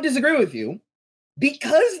though they don't disagree with you,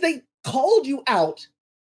 because they called you out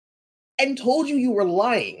and told you you were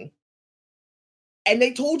lying, and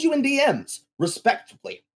they told you in DMs,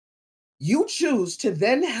 respectfully, you choose to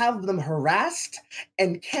then have them harassed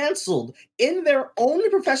and canceled in their own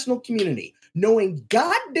professional community, knowing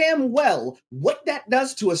goddamn well what that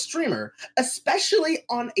does to a streamer, especially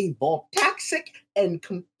on a voltaxic and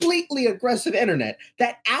completely aggressive internet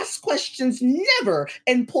that asks questions never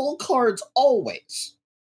and pull cards always,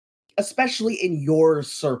 especially in your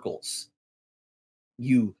circles.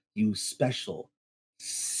 You special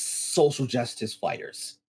social justice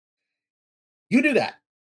fighters. You do that.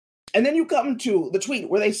 And then you come to the tweet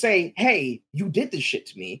where they say, hey, you did this shit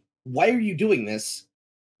to me. Why are you doing this?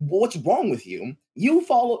 What's wrong with you? You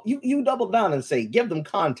double down and say, give them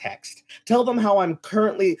context. Tell them how I'm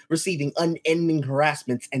currently receiving unending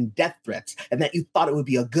harassments and death threats, and that you thought it would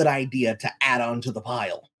be a good idea to add on to the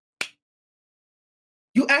pile.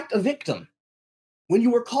 You act a victim when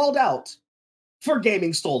you were called out for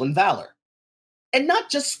gaming stolen valor. And not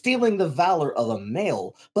just stealing the valor of a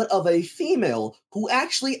male, but of a female who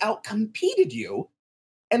actually outcompeted you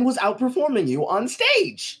and was outperforming you on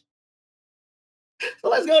stage. So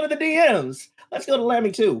let's go to the DMs. Let's go to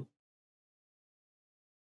Lammy 2.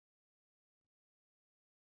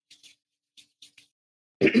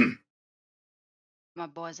 My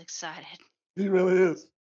boy's excited. He really is.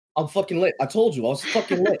 I'm fucking lit. I told you I was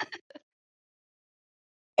fucking lit.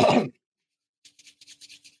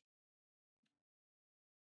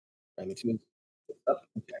 Lammy 2. Oh,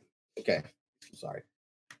 okay. I'm sorry.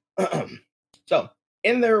 So,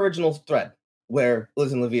 in their original thread, where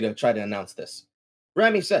Liz and Levita tried to announce this,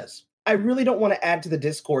 Rami says, I really don't want to add to the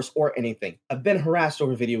discourse or anything. I've been harassed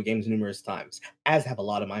over video games numerous times, as have a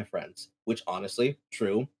lot of my friends, which honestly,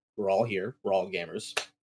 true, we're all here, we're all gamers.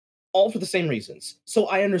 All for the same reasons, so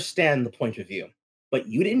I understand the point of view. But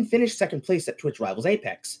you didn't finish second place at Twitch Rivals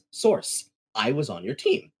Apex. Source, I was on your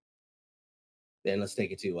team. Then let's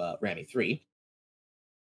take it to Rami 3.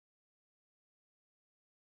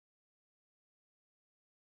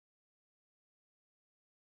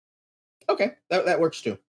 Okay, that works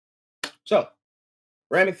too. So,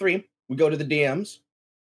 Rami 3, we go to the DMs.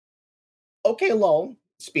 Okay, lol,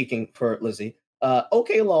 speaking for Lizzie.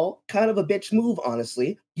 Okay, lol, kind of a bitch move,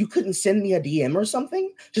 honestly. You couldn't send me a DM or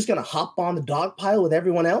something? Just gonna hop on the dog pile with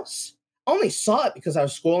everyone else? Only saw it because I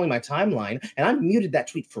was scrolling my timeline, and I muted that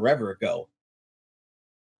tweet forever ago.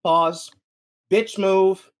 Pause. Bitch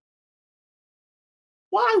move.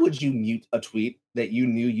 Why would you mute a tweet that you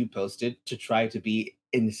knew you posted to try to be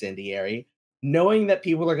incendiary, knowing that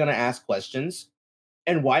people are gonna ask questions?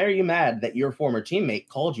 And why are you mad that your former teammate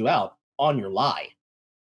called you out on your lie?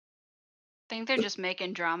 I think they're just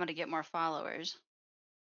making drama to get more followers.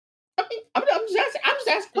 I mean, I'm just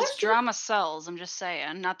asking Because questions. drama sells. I'm just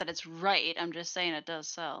saying. Not that it's right. I'm just saying it does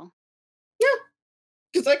sell. Yeah.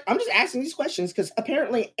 Because, like, I'm just asking these questions because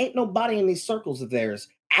apparently ain't nobody in these circles of theirs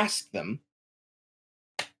asked them.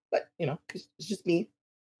 But, you know, it's just me,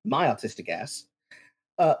 my autistic ass.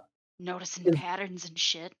 Noticing patterns and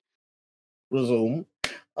shit. Resume.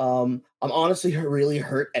 I'm honestly really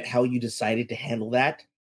hurt at how you decided to handle that.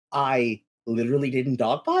 I literally didn't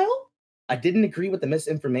dogpile. I didn't agree with the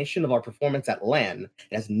misinformation of our performance at LAN.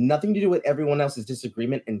 It has nothing to do with everyone else's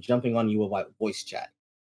disagreement and jumping on you about voice chat.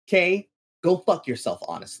 Okay? Go fuck yourself,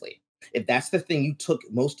 honestly. If that's the thing you took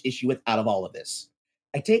most issue with out of all of this.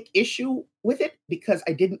 I take issue with it because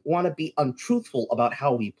I didn't want to be untruthful about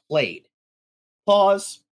how we played.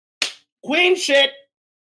 Pause. Queen shit.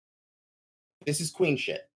 This is queen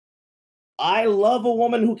shit. I love a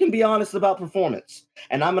woman who can be honest about performance.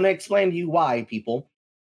 And I'm going to explain to you why, people.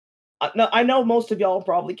 I know most of y'all are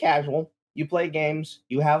probably casual. You play games,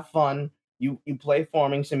 you have fun, you play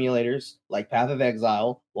farming simulators like Path of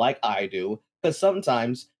Exile, like I do, because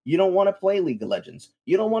sometimes you don't want to play League of Legends.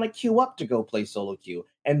 You don't want to queue up to go play solo queue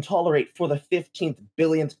and tolerate for the 15th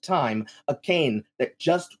billionth time a Kayn that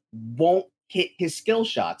just won't hit his skill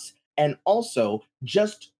shots and also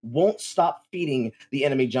just won't stop feeding the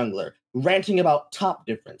enemy jungler, ranting about top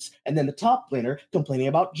difference, and then the top laner complaining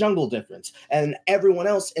about jungle difference, and everyone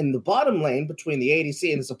else in the bottom lane between the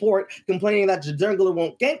ADC and the support complaining that the jungler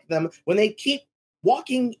won't gank them when they keep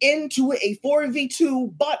walking into a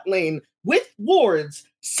 4v2 bot lane with wards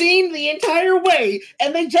seen the entire way,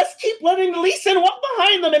 and they just keep letting Lee Sin walk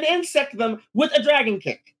behind them and insect them with a dragon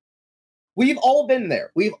kick. We've all been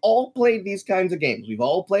there. We've all played these kinds of games. We've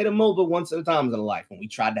all played a MOBA once at a time in life when we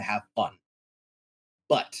tried to have fun.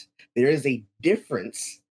 But there is a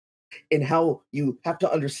difference in how you have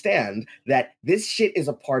to understand that this shit is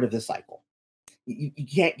a part of the cycle. You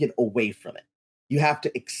can't get away from it. You have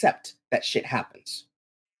to accept that shit happens,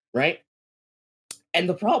 right? And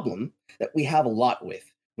the problem that we have a lot with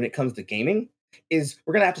when it comes to gaming is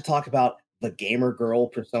we're going to have to talk about the gamer girl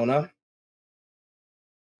persona.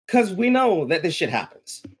 Because we know that this shit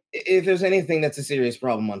happens. If there's anything that's a serious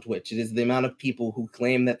problem on Twitch, it is the amount of people who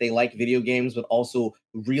claim that they like video games but also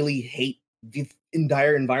really hate the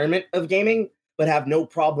entire environment of gaming, but have no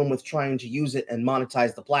problem with trying to use it and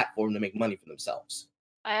monetize the platform to make money for themselves.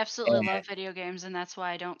 I absolutely love video games, and that's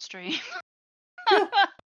why I don't stream.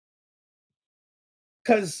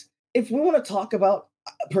 Because if we want to talk about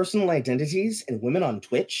personal identities and women on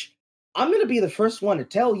Twitch, I'm going to be the first one to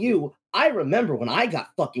tell you, I remember when I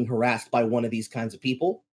got fucking harassed by one of these kinds of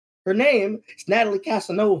people. Her name is Natalie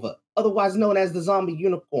Casanova, otherwise known as the Zombie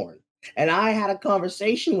Unicorn. And I had a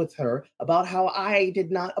conversation with her about how I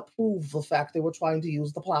did not approve the fact they were trying to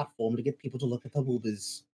use the platform to get people to look at the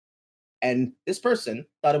boobies. And this person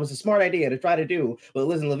thought it was a smart idea to try to do what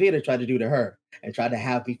Liz and Levita tried to do to her and tried to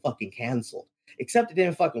have me fucking canceled. Except it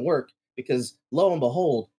didn't fucking work because, lo and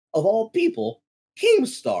behold, of all people,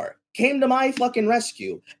 Keemstar came to my fucking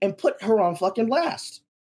rescue and put her on fucking blast.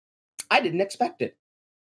 I didn't expect it.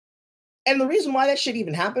 And the reason why that shit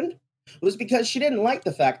even happened was because she didn't like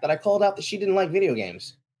the fact that I called out that she didn't like video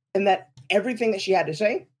games and that everything that she had to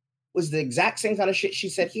say was the exact same kind of shit she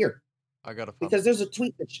said here. I gotta pump. Because there's a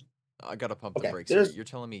tweet that I gotta pump the brakes here. You're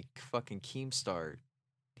telling me fucking Keemstar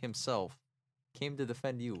himself came to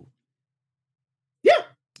defend you? Yeah.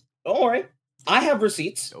 Don't worry. I have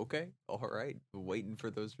receipts. Okay. All right. Waiting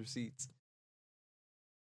for those receipts.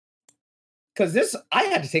 Because I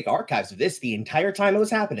had to take archives of this the entire time it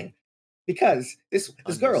was happening. Because this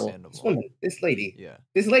girl, this woman, this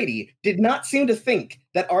lady did not seem to think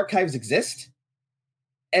that archives exist.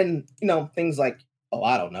 And, things like,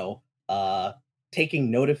 I don't know,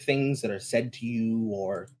 taking note of things that are said to you,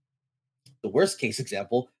 or the worst case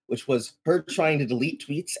example, which was her trying to delete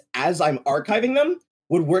tweets as I'm archiving them,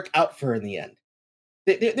 would work out for her in the end.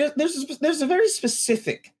 There's a very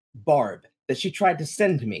specific barb that she tried to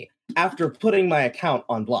send me after putting my account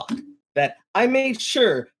on block that I made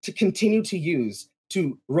sure to continue to use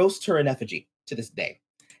to roast her in effigy to this day.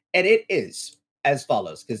 And it is as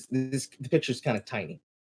follows, because the picture's kind of tiny.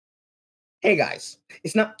 Hey guys,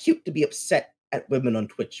 it's not cute to be upset at women on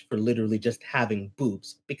Twitch for literally just having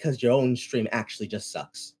boobs because your own stream actually just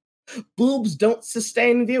sucks. Boobs don't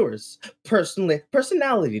sustain viewers.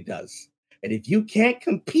 Personality does. And if you can't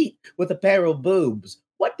compete with a pair of boobs,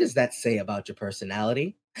 what does that say about your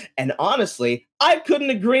personality? And honestly, I couldn't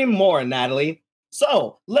agree more, Natalie.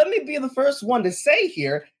 So let me be the first one to say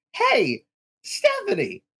here, hey,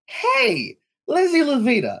 Stephanie, hey, Lizzie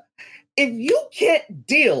Levita, if you can't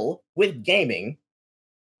deal with gaming,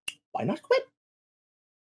 why not quit?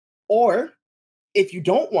 Or if you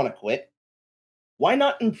don't want to quit, why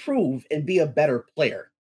not improve and be a better player?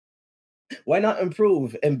 Why not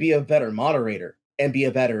improve and be a better moderator and be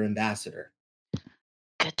a better ambassador?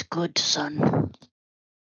 Get good, son.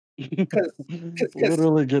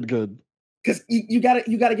 Literally get good. Because you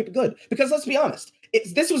gotta get good. Because let's be honest,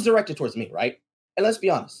 this was directed towards me, right? And let's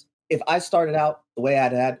be honest, if I started out the way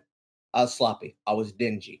I was sloppy. I was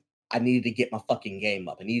dingy. I needed to get my fucking game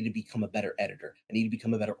up. I needed to become a better editor. I needed to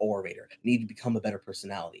become a better orator. I needed to become a better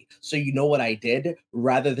personality. So you know what I did?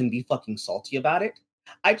 Rather than be fucking salty about it,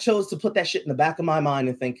 I chose to put that shit in the back of my mind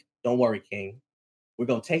and think, don't worry, King. We're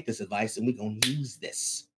going to take this advice and we're going to use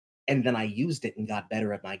this. And then I used it and got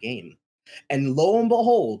better at my game. And lo and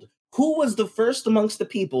behold, who was the first amongst the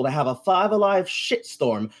people to have a Five Alive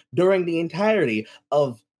shitstorm during the entirety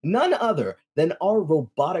of none other than our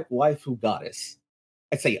robotic waifu goddess?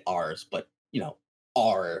 I'd say ours, but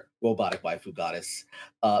our robotic waifu goddess,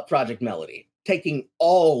 Project Melody, taking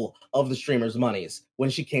all of the streamers' monies when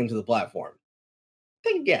she came to the platform.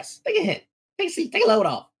 Take a guess. Take a hint. Take a load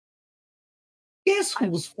off. Guess who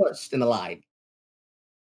was first in the line?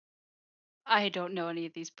 I don't know any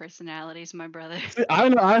of these personalities, my brother. See, I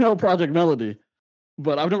know Project Melody,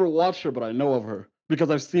 but I've never watched her, but I know of her because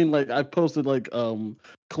I've seen I posted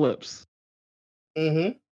clips.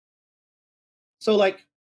 Mm-hmm. So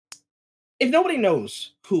if nobody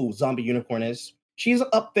knows who Zombie Unicorn is, she's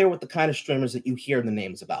up there with the kind of streamers that you hear the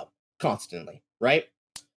names about constantly, right?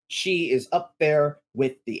 She is up there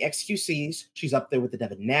with the XQCs. She's up there with the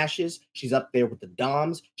Devin Nashes. She's up there with the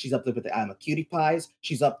Doms. She's up there with the I'm a Cutie Pies.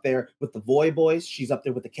 She's up there with the Voy Boys. She's up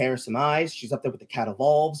there with the Karasum Eyes. She's up there with the Cat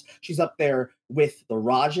Evolves. She's up there with the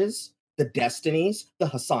Rajas, the Destinies, the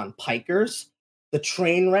Hassan Pikers, the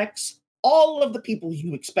Trainwrecks, all of the people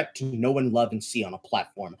you expect to know and love and see on a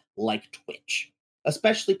platform like Twitch,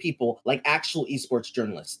 especially people like actual esports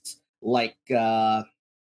journalists, like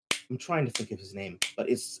I'm trying to think of his name, but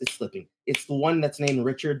it's slipping. It's the one that's named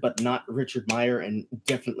Richard, but not Richard Meyer, and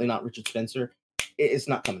definitely not Richard Spencer. It's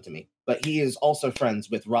not coming to me. But he is also friends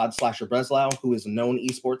with Rod Slasher Breslau, who is a known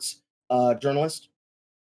esports journalist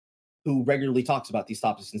who regularly talks about these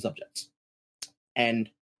topics and subjects. And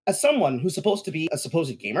as someone who's supposed to be a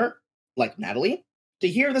supposed gamer, like Natalie, to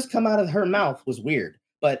hear this come out of her mouth was weird.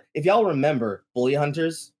 But if y'all remember Bully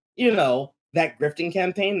Hunters, that grifting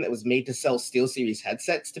campaign that was made to sell SteelSeries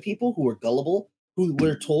headsets to people who were gullible, who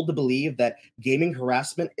were told to believe that gaming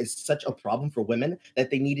harassment is such a problem for women that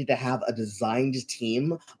they needed to have a designed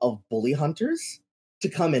team of bully hunters to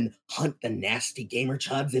come and hunt the nasty gamer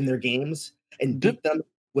chuds in their games and beat them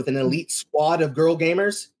with an elite squad of girl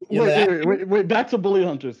gamers. Wait, back to bully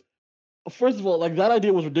hunters. First of all, that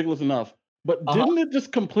idea was ridiculous enough, but didn't it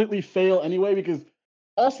just completely fail anyway? Because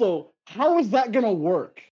also, how is that gonna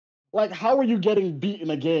work? How are you getting beat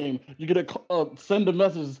in a game? You're gonna send a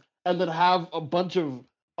message and then have a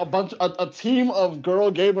team of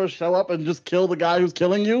girl gamers show up and just kill the guy who's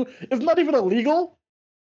killing you? It's not even illegal.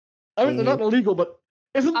 I mean, it's not illegal, but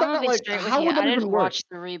isn't I'm that gonna be straight with how you. would that I even didn't work? watch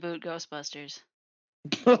the reboot Ghostbusters.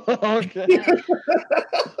 Okay.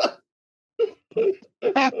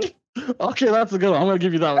 Okay, that's a good one. I'm gonna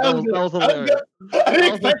give you that one. That was hilarious. I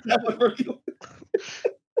didn't expect that one from you.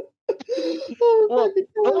 Well,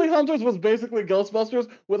 Bully Hunters was basically Ghostbusters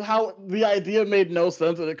with how the idea made no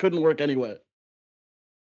sense and it couldn't work anyway.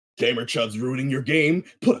 Gamer Chud's ruining your game.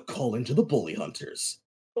 Put a call into the Bully Hunters.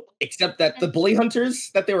 Except that the Bully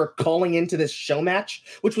Hunters that they were calling into this show match,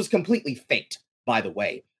 which was completely faked, by the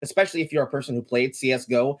way, especially if you're a person who played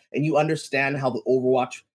CSGO and you understand how the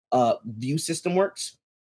Overwatch view system works.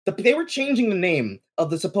 They were changing the name of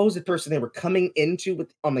the supposed person they were coming into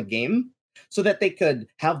on the game so that they could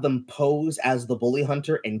have them pose as the bully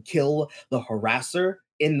hunter and kill the harasser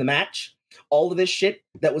in the match. All of this shit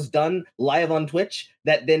that was done live on Twitch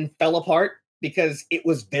that then fell apart because it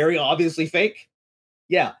was very obviously fake.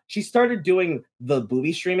 Yeah, she started doing the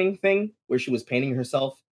booby streaming thing where she was painting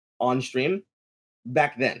herself on stream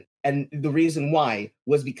back then. And the reason why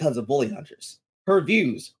was because of bully hunters. Her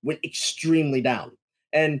views went extremely down.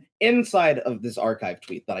 And inside of this archive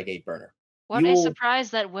tweet that I gave Burner. What a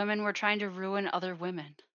surprise that women were trying to ruin other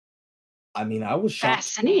women. I mean, I was shocked.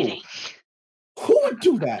 Fascinating. Who would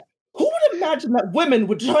do that? Who would imagine that women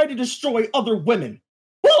would try to destroy other women?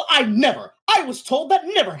 Well, I never. I was told that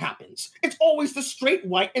never happens. It's always the straight,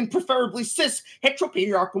 white, and preferably cis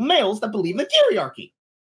heteropatriarchal males that believe in hierarchy.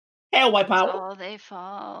 Hail, white power. It's all they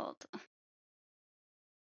fault.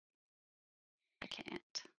 I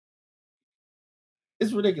can't.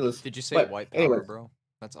 It's ridiculous. Did you say white power, bro?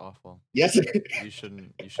 That's awful. Yes. You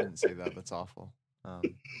shouldn't say that. That's awful.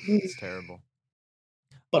 It's terrible.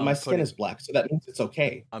 But my skin is black, so that means it's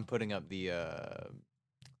okay. I'm putting up the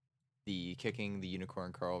kicking the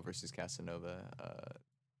Unicorn Carl versus Casanova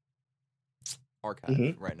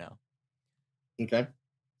archive right now. Okay.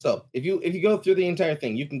 So if you go through the entire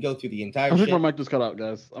thing, you can go through the entire. I think my mic just cut out,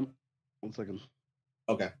 guys. 1 second.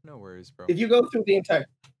 Okay. No worries, bro. If you go through the entire,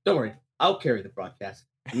 don't worry, I'll carry the broadcast.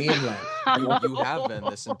 Me and Lance. You have been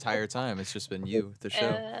this entire time. It's just been you, the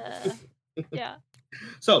show. Yeah.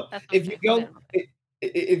 So That's if you okay, go, whatever.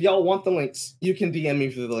 if y'all want the links, you can DM me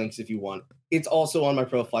for the links if you want. It's also on my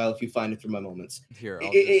profile if you find it through my moments. Here,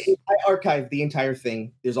 I'll just. I archived the entire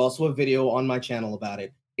thing. There's also a video on my channel about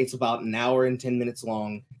it. It's about an hour and 10 minutes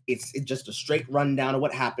long. It's just a straight rundown of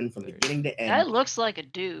what happened from There you beginning to end. That looks like a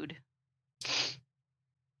dude.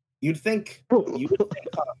 You'd think,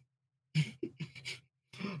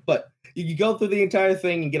 but you go through the entire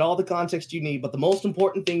thing and get all the context you need. But the most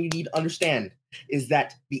important thing you need to understand is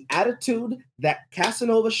that the attitude that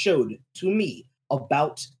Casanova showed to me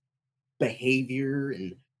about behavior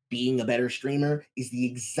and being a better streamer is the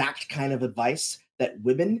exact kind of advice that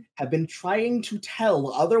women have been trying to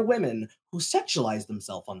tell other women who sexualize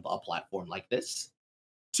themselves on a platform like this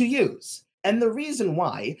to use. And the reason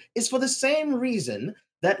why is for the same reason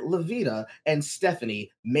that Levita and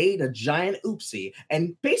Stephanie made a giant oopsie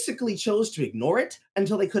and basically chose to ignore it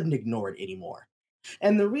until they couldn't ignore it anymore.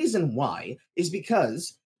 And the reason why is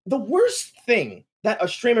because the worst thing that a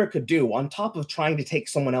streamer could do, on top of trying to take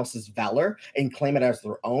someone else's valor and claim it as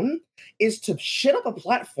their own, is to shit up a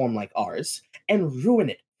platform like ours and ruin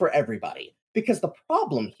it for everybody. Because the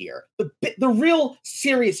problem here, the real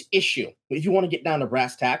serious issue, if you want to get down to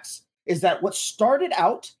brass tacks, is that what started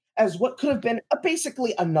out as what could have been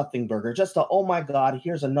basically a nothing burger, just a, oh my god,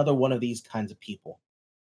 here's another one of these kinds of people,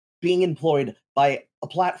 being employed by a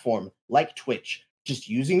platform like Twitch, just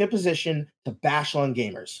using their position to bash on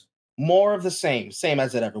gamers. More of the same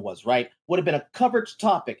as it ever was, right? Would have been a covered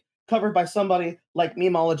topic, covered by somebody like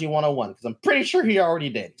Memology 101, because I'm pretty sure he already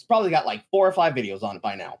did. He's probably got like 4 or 5 videos on it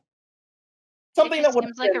by now. Something that would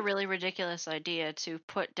seems like a really ridiculous idea to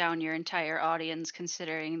put down your entire audience,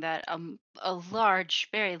 considering that a large,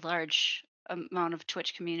 very large amount of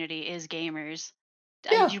Twitch community is gamers.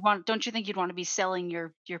 Yeah. Don't you think you'd want to be selling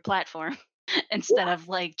your platform instead of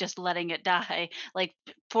like just letting it die, like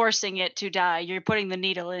forcing it to die? You're putting the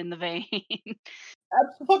needle in the vein.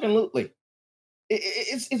 Absolutely.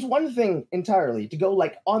 It's one thing entirely to go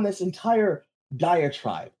like on this entire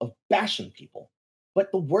diatribe of bashing people. But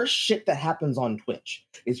the worst shit that happens on Twitch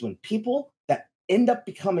is when people that end up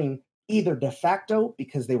becoming either de facto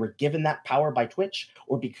because they were given that power by Twitch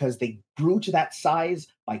or because they grew to that size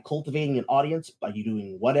by cultivating an audience, by you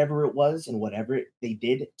doing whatever it was and whatever they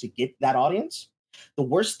did to get that audience. The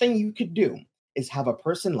worst thing you could do is have a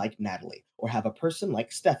person like Natalie or have a person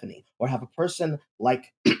like Stephanie or have a person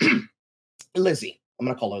like Lizzie. I'm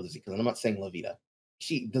going to call her Lizzie because I'm not saying Levita.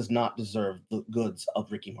 She does not deserve the goods of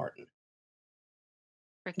Ricky Martin.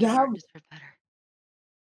 Ricky Martin deserved better.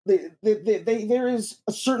 There is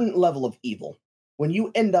a certain level of evil when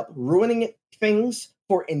you end up ruining things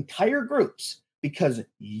for entire groups because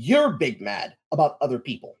you're big mad about other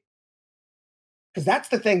people. Because that's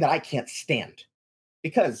the thing that I can't stand.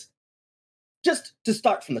 Because just to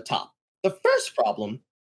start from the top, the first problem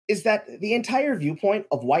is that the entire viewpoint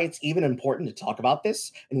of why it's even important to talk about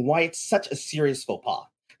this and why it's such a serious faux pas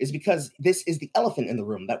is because this is the elephant in the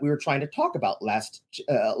room that we were trying to talk about last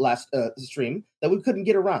stream that we couldn't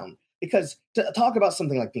get around. Because to talk about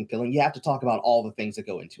something like pink pilling, you have to talk about all the things that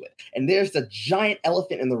go into it. And there's the giant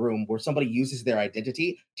elephant in the room where somebody uses their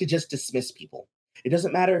identity to just dismiss people. It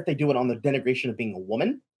doesn't matter if they do it on the denigration of being a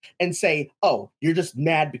woman and say, oh, you're just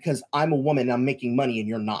mad because I'm a woman and I'm making money and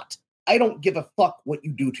you're not. I don't give a fuck what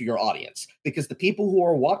you do to your audience because the people who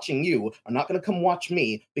are watching you are not going to come watch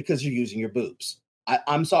me because you're using your boobs.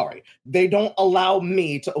 I'm sorry. They don't allow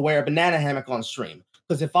me to wear a banana hammock on stream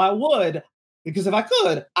because if I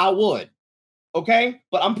could, I would. Okay?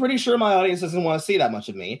 But I'm pretty sure my audience doesn't want to see that much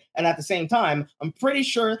of me. And at the same time, I'm pretty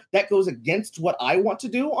sure that goes against what I want to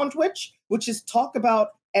do on Twitch, which is talk about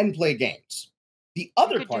and play games. The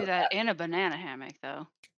other You could part do of that in a banana hammock, though.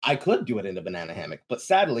 I could do it in a banana hammock, but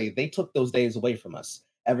sadly, they took those days away from us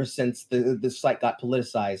ever since the site got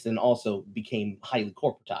politicized and also became highly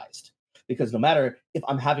corporatized. Because no matter if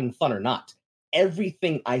I'm having fun or not,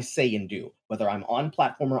 everything I say and do, whether I'm on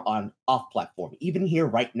platform or on off platform, even here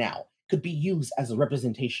right now, could be used as a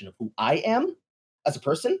representation of who I am as a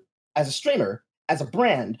person, as a streamer, as a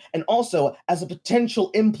brand, and also as a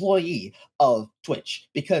potential employee of Twitch.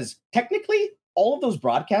 Because technically, all of those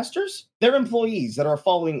broadcasters, they're employees that are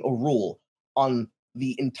following a rule on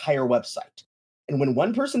the entire website. And when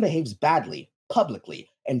one person behaves badly, publicly,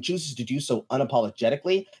 and chooses to do so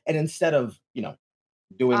unapologetically, and instead of,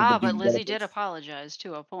 doing the But due Lizzie did diligence- apologize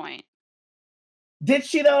to a point. Did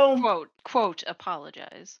she though? Quote,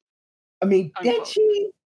 apologize. I mean, Unquote. did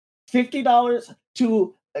she? $50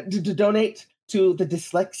 to donate to the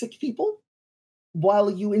dyslexic people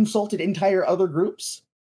while you insulted entire other groups?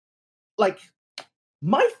 Like,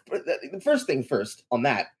 The first thing first on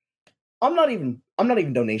that, I'm not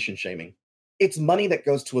even donation shaming. It's money that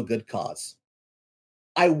goes to a good cause.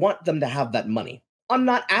 I want them to have that money. I'm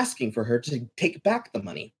not asking for her to take back the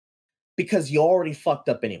money because you already fucked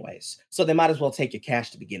up anyways. So they might as well take your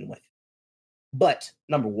cash to begin with. But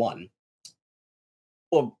number one,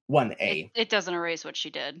 or 1A. It doesn't erase what she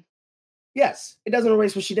did. Yes, it doesn't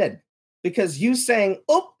erase what she did. Because you saying,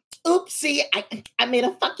 oopsie, I made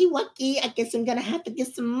a fucky wucky. I guess I'm gonna have to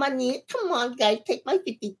get some money. Come on, guys, take my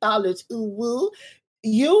 $50. Ooh woo.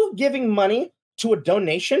 You giving money to a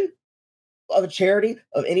donation of a charity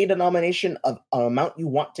of any denomination of an amount you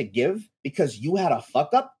want to give because you had a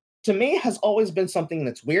fuck up, to me has always been something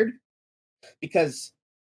that's weird. Because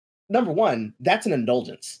number one, that's an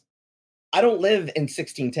indulgence. I don't live in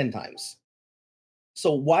 1610 times.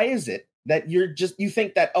 So why is it that you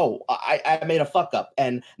think that, oh, I made a fuck up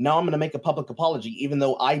and now I'm going to make a public apology, even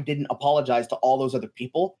though I didn't apologize to all those other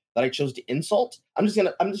people that I chose to insult? I'm just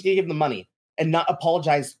gonna give them money and not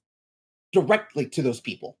apologize directly to those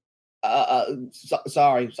people.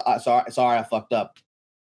 Sorry, I fucked up.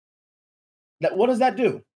 What does that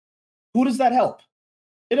do? Who does that help?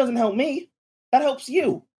 It doesn't help me. That helps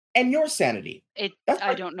you and your sanity.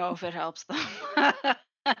 I don't know if it helps them.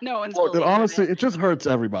 No one's Well, then believing honestly, it. it just hurts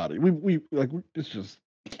everybody. It's just.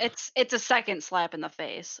 It's a second slap in the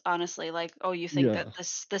face, honestly. Like, oh, you think that Yeah.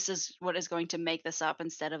 this is what is going to make this up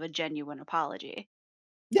instead of a genuine apology?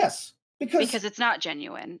 Yes, Because it's not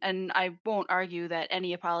genuine, and I won't argue that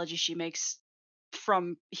any apology she makes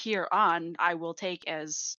from here on I will take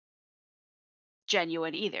as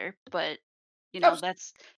genuine either. But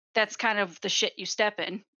abs- that's kind of the shit you step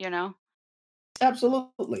in,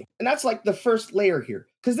 absolutely. And that's like the first layer here.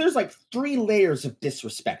 Because there's like 3 layers of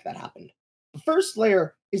disrespect that happened. The first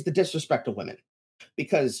layer is the disrespect of women.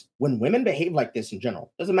 Because when women behave like this in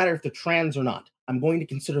general, doesn't matter if they're trans or not, I'm going to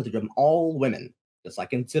consider them all women. Just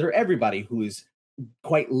like consider everybody who is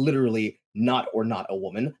quite literally not a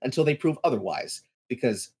woman until they prove otherwise.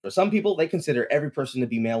 Because for some people, they consider every person to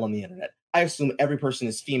be male on the internet. I assume every person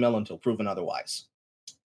is female until proven otherwise.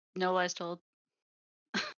 No lies told.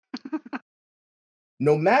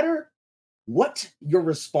 No matter what your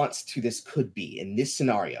response to this could be in this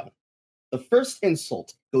scenario, the first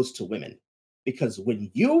insult goes to women. Because when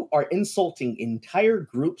you are insulting entire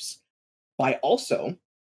groups by also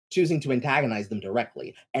choosing to antagonize them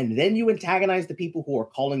directly, and then you antagonize the people who are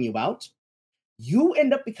calling you out, you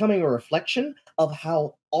end up becoming a reflection of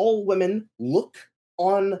how all women look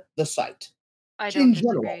on the site. I In don't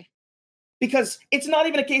general. disagree. Because it's not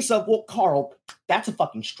even a case of, well, Carl, that's a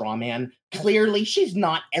fucking straw man. Clearly, she's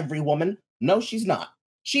not every woman. No, she's not.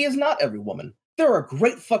 She is not every woman. There are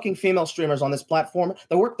great fucking female streamers on this platform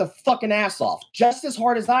that work the fucking ass off just as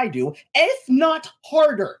hard as I do, if not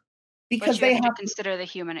harder. Because But you they have to have consider the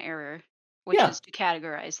human error, which is to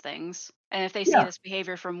categorize things. And if they see Yeah. this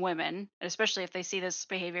behavior from women, and especially if they see this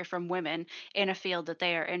behavior from women in a field that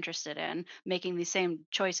they are interested in, making these same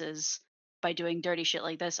choices by doing dirty shit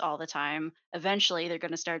like this all the time, eventually they're going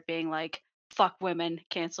to start being like, fuck women,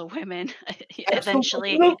 cancel women.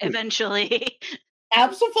 Absolutely. Eventually.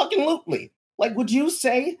 Absolutely. Like, would you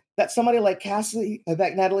say that somebody like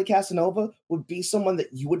that Natalie Casanova would be someone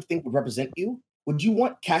that you would think would represent you? Would you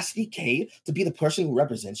want Cassidy K to be the person who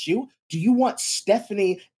represents you? Do you want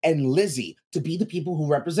Stephanie and Lizzie to be the people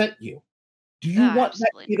who represent you? Do you want that to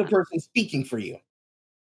Absolutely be the not. person speaking for you?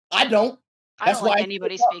 I don't. I That's don't like why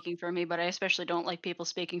anybody speaking for me, but I especially don't like people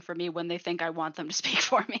speaking for me when they think I want them to speak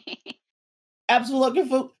for me. Absolutely.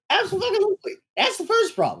 That's the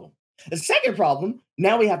first problem. The second problem,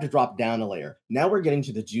 now we have to drop down a layer. Now we're getting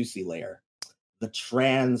to the juicy layer, the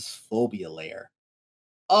transphobia layer.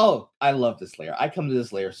 Oh, I love this layer. I come to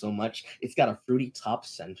this layer so much. It's got a fruity top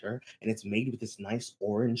center, and it's made with this nice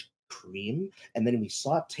orange cream. And then we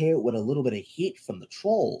saute it with a little bit of heat from the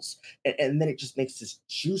trolls. And then it just makes this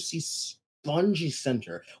juicy, spongy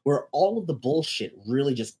center where all of the bullshit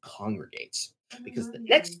really just congregates. Because the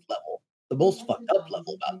next level, the most fucked up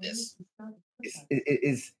level about this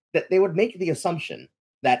is that they would make the assumption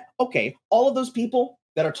that, okay, all of those people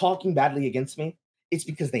that are talking badly against me, it's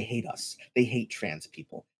because they hate us. They hate trans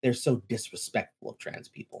people. They're so disrespectful of trans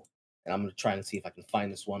people. And I'm going to try and see if I can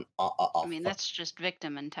find this one. I mean, that's just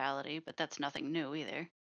victim mentality, but that's nothing new either.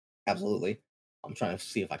 Absolutely. I'm trying to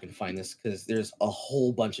see if I can find this because there's a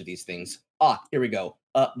whole bunch of these things. Here we go.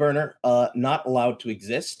 Burner, not allowed to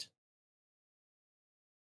exist.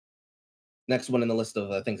 Next one in the list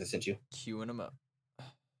of things I sent you. Queuing them up.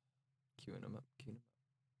 Queuing them up.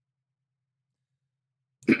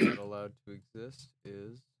 Not allowed to exist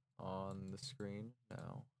is on the screen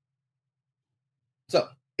now. So,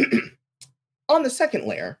 On the second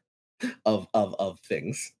layer of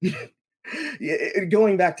things,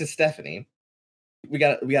 going back to Stephanie, we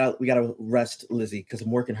gotta rest Lizzie because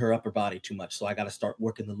I'm working her upper body too much, so I gotta start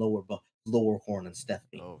working the lower horn on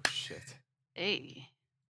Stephanie. Oh shit. Hey.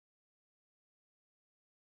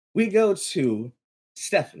 We go to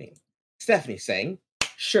Stephanie. Stephanie saying,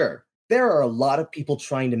 "Sure, there are a lot of people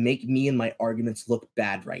trying to make me and my arguments look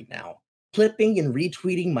bad right now, clipping and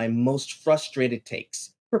retweeting my most frustrated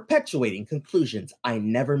takes, perpetuating conclusions I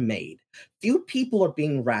never made. Few people are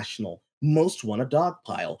being rational. Most want a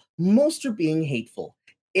dogpile. Most are being hateful.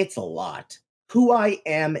 It's a lot. Who I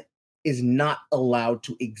am is not allowed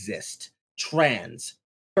to exist. Trans,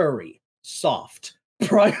 furry, soft,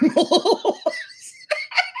 primal."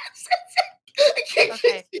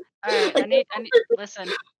 Okay. All right. I need listen.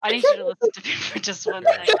 I need you to listen to me for just 1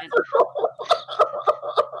 second.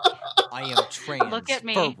 I am trans, Look at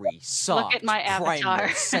me. furry, soft, Look at my primal, avatar.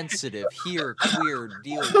 sensitive, here, queer,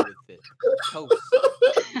 deal with it. Toast.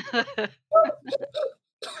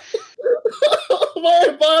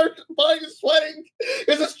 My body is sweating.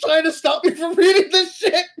 Is this trying to stop me from reading this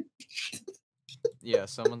shit? Yeah,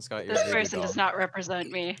 someone's got your This voodoo person doll. does not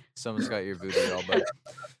represent me. Someone's got your voodoo doll, but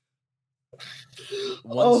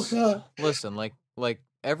Oh god. listen, like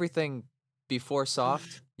everything before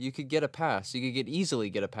soft, you could get a pass. You could easily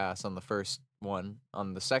get a pass on the first one.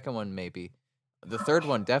 On the second one, maybe. The third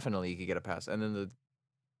one, definitely you could get a pass. And then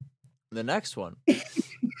the next one,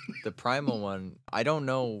 the primal one, I don't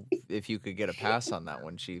know if you could get a pass on that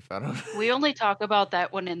one, Chief. I don't. We only talk about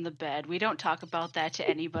that one in the bed. We don't talk about that to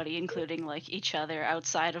anybody, including like each other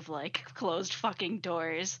outside of like closed fucking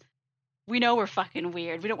doors. We know we're fucking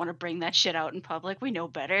weird. We don't want to bring that shit out in public. We know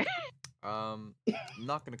better. I'm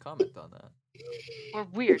not gonna comment on that. We're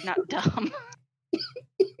weird, not dumb.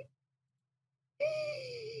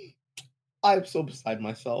 I'm so beside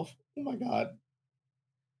myself. Oh my god.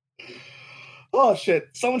 Oh shit.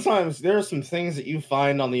 Sometimes there are some things that you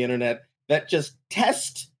find on the internet that just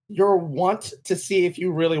test your want to see if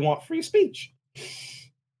you really want free speech.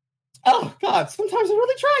 Oh god, sometimes they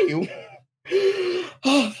really try you.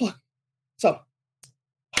 Oh fuck. So,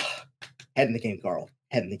 head in the game, Carl.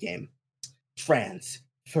 Head in the game. Trans,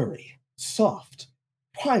 furry, soft,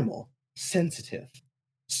 primal, sensitive,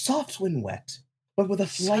 soft when wet, but with a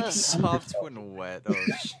slight Soft when wet. Oh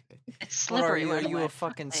shit. It's What are slippery. you? Are when you a wet.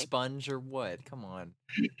 fucking Like, sponge or what? Come on.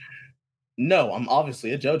 No, I'm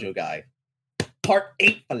obviously a JoJo guy. Part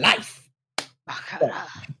 8 for life. oh God.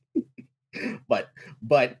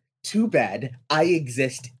 But too bad I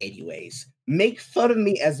exist anyways. Make fun of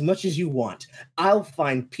me as much as you want. I'll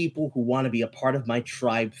find people who want to be a part of my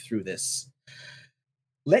tribe through this.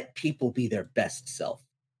 Let people be their best self.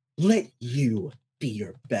 Let you be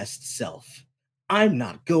your best self. I'm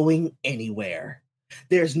not going anywhere.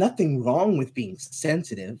 There's nothing wrong with being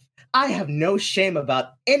sensitive. I have no shame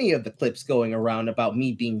about any of the clips going around about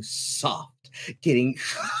me being soft, getting...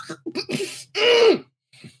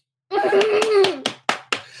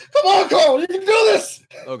 Come on, Carl, you can do this!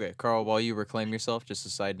 Okay, Carl. While you reclaim yourself, just a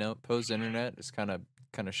side note: Poe's internet is kind of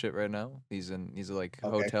shit right now. He's like Okay.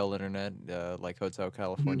 hotel internet, like Hotel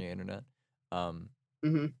California internet.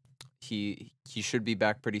 Mm-hmm. He should be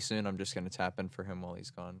back pretty soon. I'm just gonna tap in for him while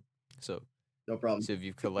he's gone. So No problem. if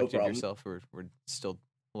you've collected problem. yourself, we're still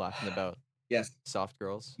laughing about Yes. soft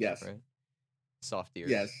girls. Yes. Right. Soft ears.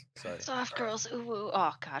 Yes. Sorry. Soft girls. Ooh, ooh.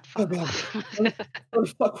 Oh God. Oh, Fuck God. off. Where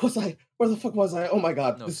the fuck was I? Where the fuck was I? Oh my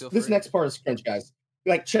god. No, this feel this free. next part is cringe, guys.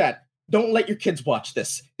 Like, chat, don't let your kids watch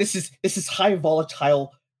this. This is high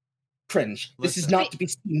volatile cringe. This is Listen. not to be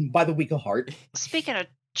seen by the weak of heart. Speaking of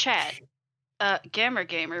chat,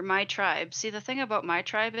 Gamer, my tribe. See, the thing about my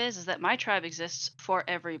tribe is that my tribe exists for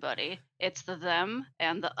everybody. It's the them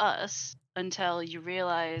and the us until you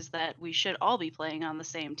realize that we should all be playing on the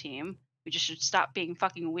same team. We just should stop being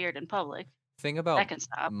fucking weird in public. Thing That about can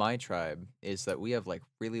stop. my tribe is that we have like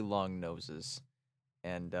really long noses,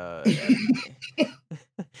 and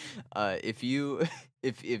if you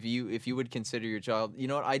if you would consider your child, you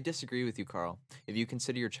know what? I disagree with you, Carl. If you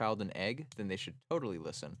consider your child an egg, then they should totally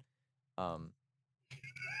listen.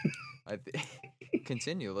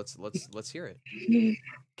 Continue. Let's hear it.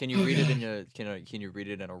 Can you read it in a can you read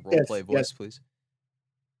it in a role play voice, yes. please?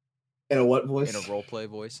 In a what voice? In a role play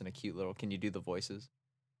voice, in a cute little. Can you do the voices?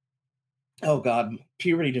 Oh god,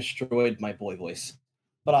 puberty destroyed my boy voice.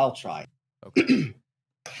 But I'll try. Okay.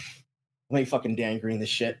 Let me fucking Dan Green this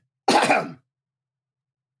shit.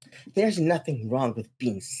 There's nothing wrong with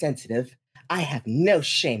being sensitive. I have no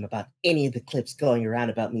shame about any of the clips going around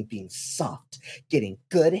about me being soft, getting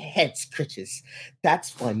good head scritches.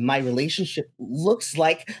 That's why my relationship looks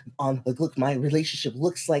like on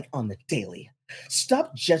the daily.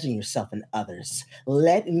 Stop judging yourself and others.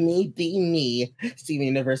 Let me be me. See the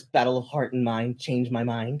universe battle of heart and mind change my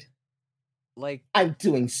mind. Like, I'm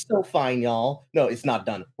doing so fine, y'all. No, it's not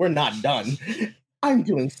done. We're not done. I'm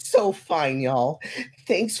doing so fine, y'all.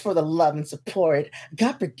 Thanks for the love and support.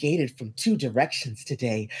 Got brigaded from 2 directions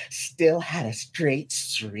today. Still had a straight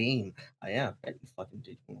stream. I am. I fucking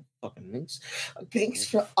did fucking links. Thanks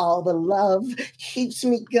for all the love. Keeps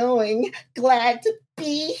me going. Glad to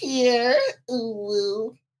be here.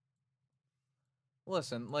 Ooh.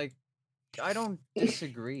 listen, like, I don't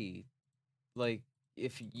disagree. Like,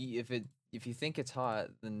 if you think it's hot,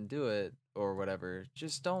 then do it or whatever.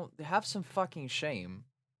 Just don't have some fucking shame.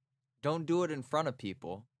 Don't do it in front of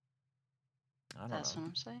people. I don't That's know. what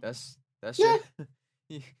I'm saying. That's Yeah.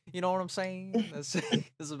 you know what I'm saying?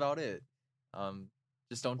 That's about it.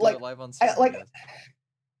 Just don't do Like, it live on stream. like,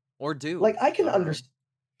 or do. like I can don't know. understand.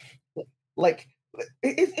 Like,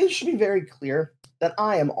 it should be very clear that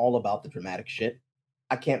I am all about the dramatic shit.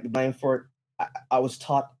 I can't be blamed for it. I was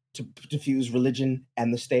taught to diffuse religion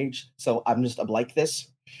and the stage, so I'm just like this.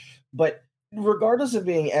 But regardless of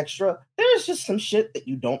being extra, there's just some shit that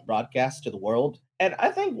you don't broadcast to the world. And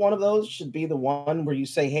I think one of those should be the one where you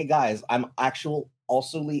say, hey guys, I'm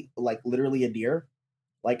like literally a deer.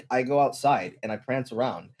 Like, I go outside and I prance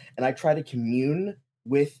around and I try to commune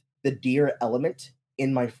with the deer element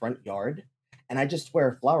in my front yard. And I just wear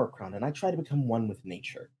a flower crown and I try to become one with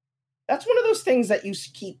nature. That's one of those things that you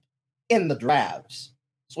keep in the drafts.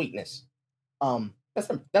 Sweetness. That's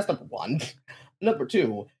number one. Number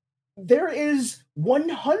two, there is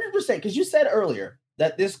 100%, because you said earlier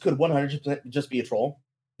that this could 100% just be a troll.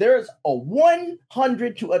 There is a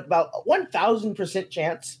 100 to about 1,000%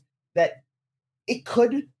 chance that it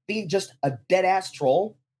could be just a dead ass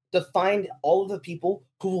troll to find all of the people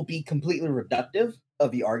who will be completely reductive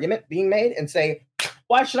of the argument being made and say,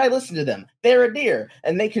 why should I listen to them? They're a deer.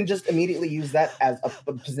 And they can just immediately use that as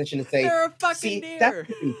a position to say, They're a fucking see, deer.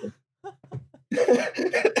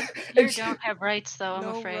 Deer don't have rights, though. I'm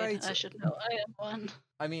No afraid. rights. I should know. I am one.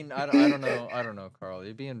 I mean, I don't know, Carl.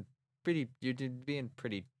 You're being pretty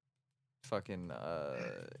fucking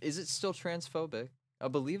is it still transphobic? I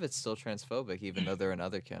believe it's still transphobic, even though they're an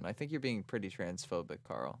otherkin. I think you're being pretty transphobic,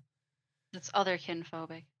 Carl. It's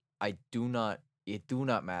otherkin-phobic. It do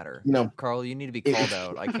not matter. You know, Carl, you need to be called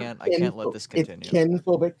out. I can't let this continue. It's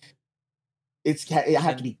kinphobic. It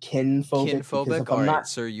have to be kinphobic. Kinphobic? All right,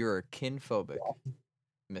 sir, you're a kinphobic,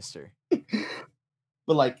 mister.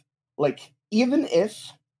 But like even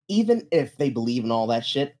if they believe in all that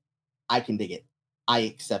shit, I can dig it. I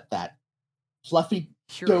accept that. Fluffy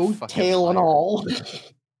goat tail and all.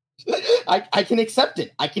 I can accept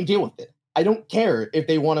it. I can deal with it. I don't care if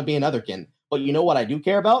they want to be an otherkin. But you know what I do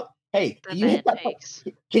care about? Hey, can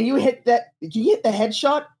you hit the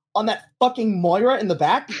headshot on that fucking Moira in the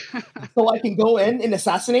back so I can go in and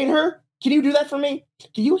assassinate her? Can you do that for me?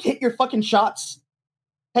 Can you hit your fucking shots?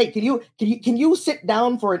 Hey, can you sit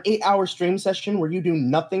down for an 8-hour stream session where you do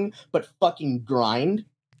nothing but fucking grind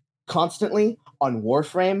constantly on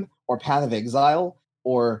Warframe or Path of Exile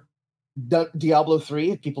or Diablo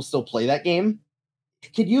 3 if people still play that game?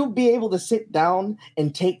 Can you be able to sit down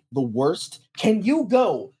and take the worst? Can you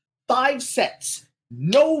go 5 sets,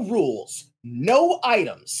 no rules, no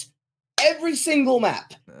items, every single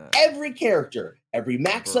map, every character, every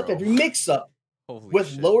max up, every mix up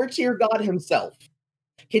with lower tier God himself?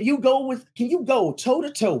 Can you go toe to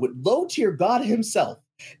toe with low tier God himself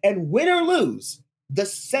and win or lose the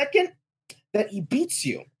second that he beats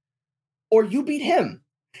you or you beat him?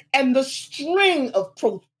 And the string of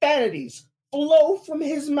profanities flow from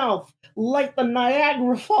his mouth like the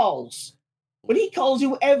Niagara Falls when he calls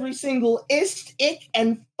you every single ist, ick,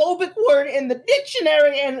 and phobic word in the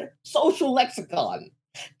dictionary and social lexicon.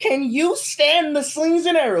 Can you stand the slings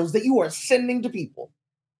and arrows that you are sending to people?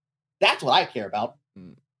 That's what I care about.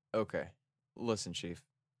 Okay. Listen, Chief.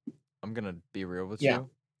 I'm gonna be real with you.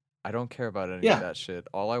 I don't care about any of that shit.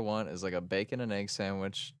 All I want is like a bacon and egg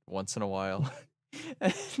sandwich once in a while.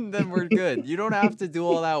 And then we're good. You don't have to do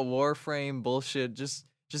all that Warframe bullshit. Just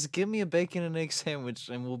give me a bacon and egg sandwich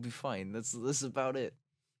and we'll be fine. This is about it.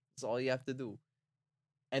 That's all you have to do.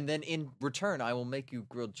 And then in return, I will make you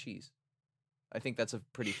grilled cheese. I think that's a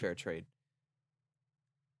pretty fair trade.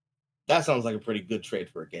 That sounds like a pretty good trade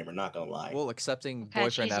for a gamer, not gonna lie. Well, accepting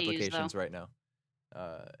boyfriend applications right now.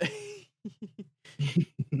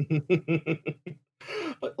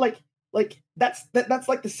 But like that's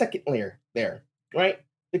like the second layer there, right?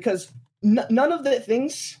 Because none of the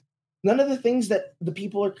things that the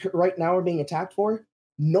people are right now are being attacked for,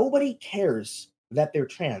 nobody cares that they're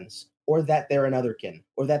trans or that they're an otherkin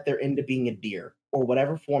or that they're into being a deer or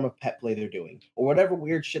whatever form of pet play they're doing, or whatever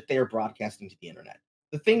weird shit they are broadcasting to the internet.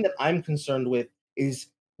 The thing that I'm concerned with is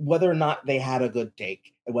whether or not they had a good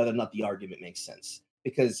take and whether or not the argument makes sense.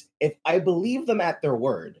 Because if I believe them at their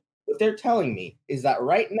word, what they're telling me is that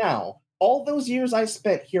right now, all those years I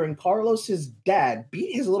spent hearing Carlos's dad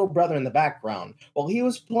beat his little brother in the background while he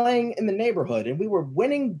was playing in the neighborhood and we were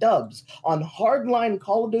winning dubs on hardline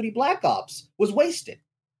Call of Duty Black Ops was wasted.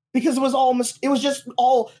 Because it was just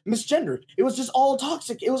all misgendered. It was just all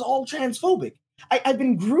toxic. It was all transphobic. I've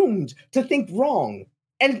been groomed to think wrong.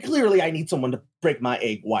 And clearly I need someone to break my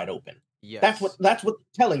egg wide open. Yes. That's what you're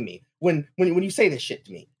telling me when you say this shit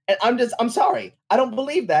to me. And I'm sorry. I don't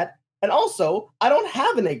believe that. And also, I don't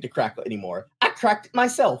have an egg to crack anymore. I cracked it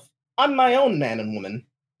myself. I'm my own man and woman.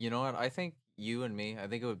 You know what? I think you and me, I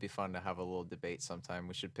think it would be fun to have a little debate sometime.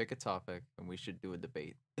 We should pick a topic and we should do a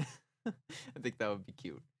debate. I think that would be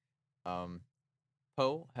cute.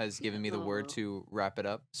 Poe has given me the word to wrap it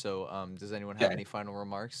up. So, does anyone have any final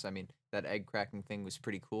remarks? I mean, that egg cracking thing was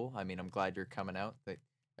pretty cool. I mean, I'm glad you're coming out.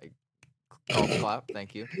 Clap.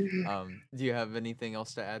 Thank you. Do you have anything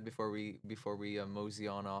else to add before we mosey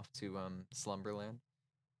on off to Slumberland?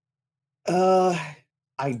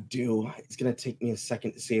 I do. It's gonna take me a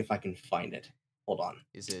second to see if I can find it. Hold on.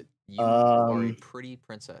 Is it you or a pretty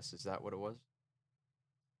princess? Is that what it was?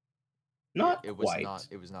 Not it was quite. not.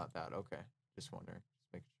 It was not that. Okay, just wondering.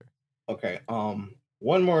 Just making sure. Okay.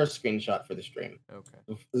 One more screenshot for the stream. Okay.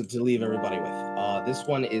 To leave everybody with. This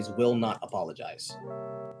one is will not apologize. Will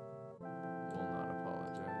not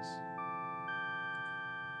apologize.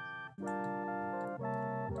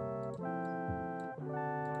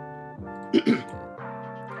 Will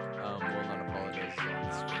not apologize on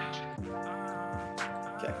the screen.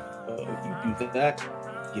 Okay. You do that.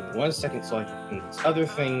 Give me 1 second so I can this other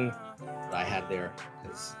thing that I had there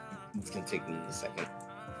because it's gonna take me a second.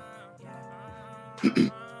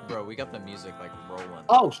 Bro, we got the music like rolling.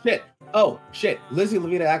 Oh shit. Lizzie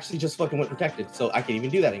Levita actually just fucking went protected, so I can't even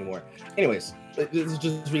do that anymore. Anyways, let's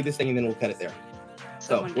just read this thing and then we'll cut it there.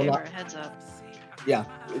 Someone gave her a heads up. Yeah,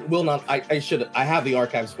 will not. I should. I have the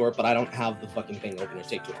archives for it, but I don't have the fucking thing open. It'll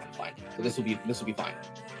take too long to find. So this will be fine.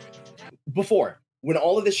 Before, when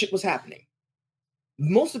all of this shit was happening,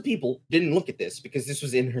 most of the people didn't look at this because this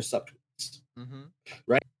was in her subtweets,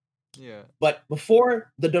 right? Yeah. But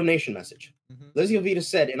before the donation message, Lizzie Ovita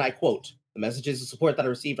said, and I quote, "The messages of support that I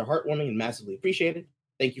received are heartwarming and massively appreciated.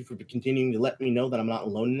 Thank you for continuing to let me know that I'm not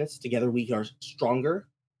alone in this. Together we are stronger.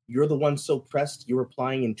 You're the one so pressed you're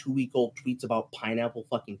replying in 2-week-old tweets about pineapple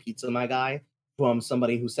fucking pizza, my guy, from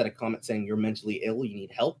somebody who said a comment saying you're mentally ill, you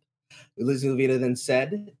need help." Lizzie Levita then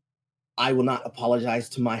said, "I will not apologize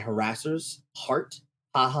to my harassers. Heart.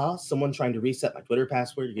 Haha, someone trying to reset my Twitter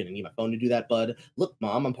password. You're gonna need my phone to do that, bud. Look,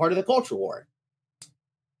 mom, I'm part of the culture war."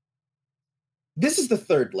 This is the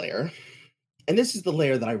third layer, and this is the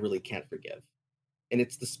layer that I really can't forgive. And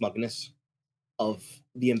it's the smugness of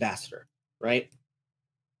the ambassador, right?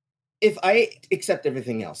 If I accept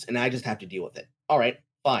everything else and I just have to deal with it, all right,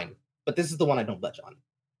 fine. But this is the one I don't budge on.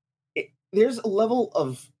 There's a level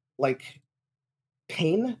of like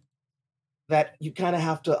pain that you kind of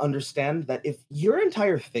have to understand that if your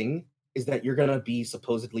entire thing is that you're gonna be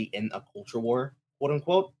supposedly in a culture war, quote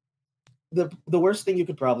unquote, the worst thing you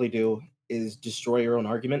could probably do is destroy your own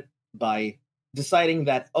argument by deciding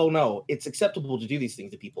that, oh no, it's acceptable to do these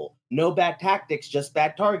things to people. No bad tactics, just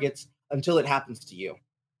bad targets until it happens to you.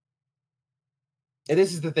 And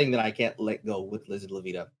this is the thing that I can't let go with Lizzie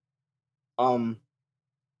Levita.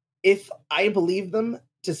 If I believe them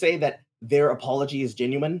to say that their apology is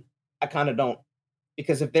genuine, I kind of don't.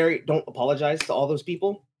 Because if they don't apologize to all those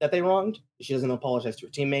people that they wronged, if she doesn't apologize to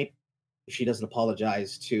her teammate, if she doesn't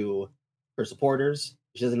apologize to her supporters,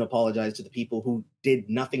 if she doesn't apologize to the people who did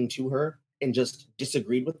nothing to her and just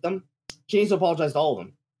disagreed with them, she needs to apologize to all of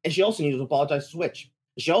them. And she also needs to apologize to Twitch.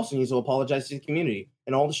 She also needs to apologize to the community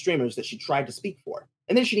and all the streamers that she tried to speak for.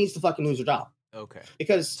 And then she needs to fucking lose her job. Okay.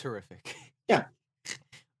 Because terrific. Yeah.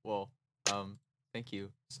 Well, thank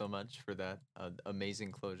you so much for that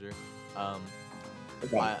amazing closure.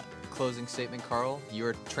 Closing statement, Carl, you're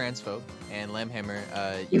a transphobe, and Lambhammer,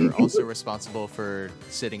 you're also responsible for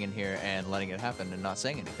sitting in here and letting it happen and not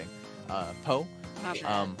saying anything. Poe,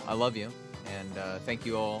 I love you, and thank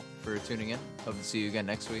you all for tuning in. Hope to see you again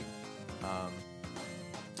next week.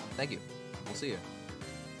 Thank you. We'll see you.